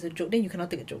things as a joke, then you cannot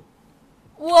take a joke.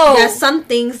 Whoa! There are some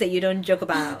things that you don't joke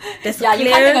about. There's you can't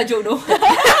take a joke, no.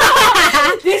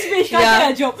 This bitch can't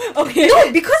take a joke. Okay.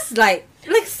 No, because like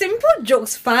simple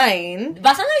jokes fine.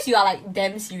 But sometimes you are like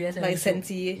damn serious. Like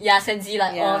sensy. Yeah, sensy,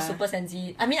 like super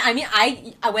sensy. I mean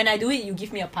I when I do it, you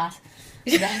give me a pass.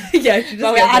 Yeah,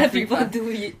 but when other people do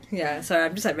it. Yeah, sorry,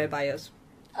 I'm just like very biased.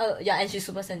 Yeah, and she's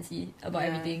super sensy about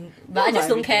everything. But I just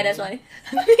don't care, that's why.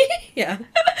 Yeah.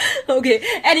 Okay,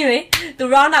 anyway, to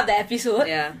round up the episode.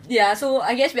 Yeah. Yeah, so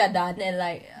I guess we are done and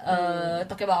like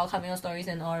talking about our coming out stories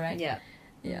and all, right? Yeah.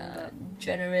 Yeah.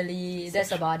 Generally,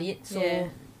 that's about it. So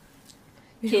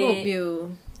we hope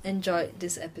you enjoyed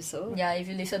this episode. Yeah, if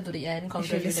you listen to the end,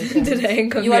 congratulations.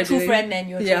 You are a true friend, man.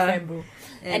 You're a true friend, bro.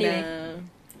 And, anyway.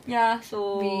 Yeah,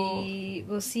 so we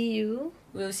will see you.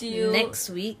 We'll see you next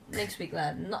week. Next week,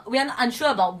 lah. We are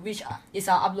unsure about which is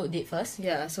our upload date first.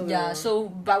 Yeah,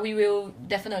 so but we will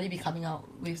definitely be coming out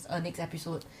with a next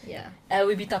episode. Yeah.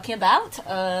 We'll be talking about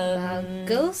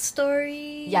ghost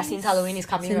stories. Yeah, since Halloween is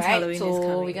coming, right?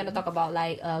 So we're gonna talk about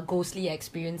like ghostly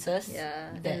experiences.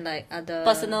 Yeah. And like other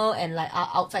personal and like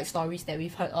outside stories that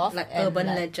we've heard of, like urban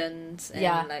legends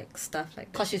and like stuff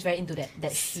like that. Cause she's very into that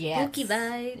shit. Spooky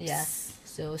vibes. Yeah.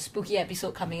 So spooky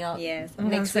episode coming out. Yes,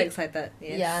 I'm so excited.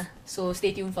 Yes. Yeah, so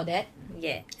stay tuned for that.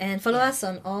 Yeah, and follow us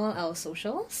on all our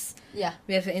socials. Yeah,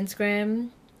 we have Instagram,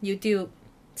 YouTube,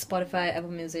 Spotify,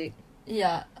 Apple Music.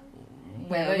 Yeah,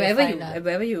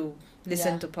 wherever you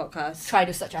listen to podcasts, try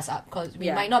to search us up because we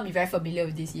might not be very familiar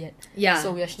with this yet. Yeah,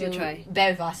 so we are still try.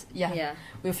 Bear with us. Yeah,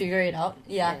 we'll figure it out.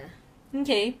 Yeah.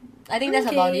 Okay, I think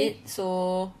that's about it.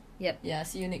 So yep. Yeah,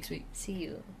 see you next week. See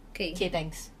you. Okay. Okay,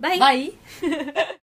 thanks. Bye. Bye.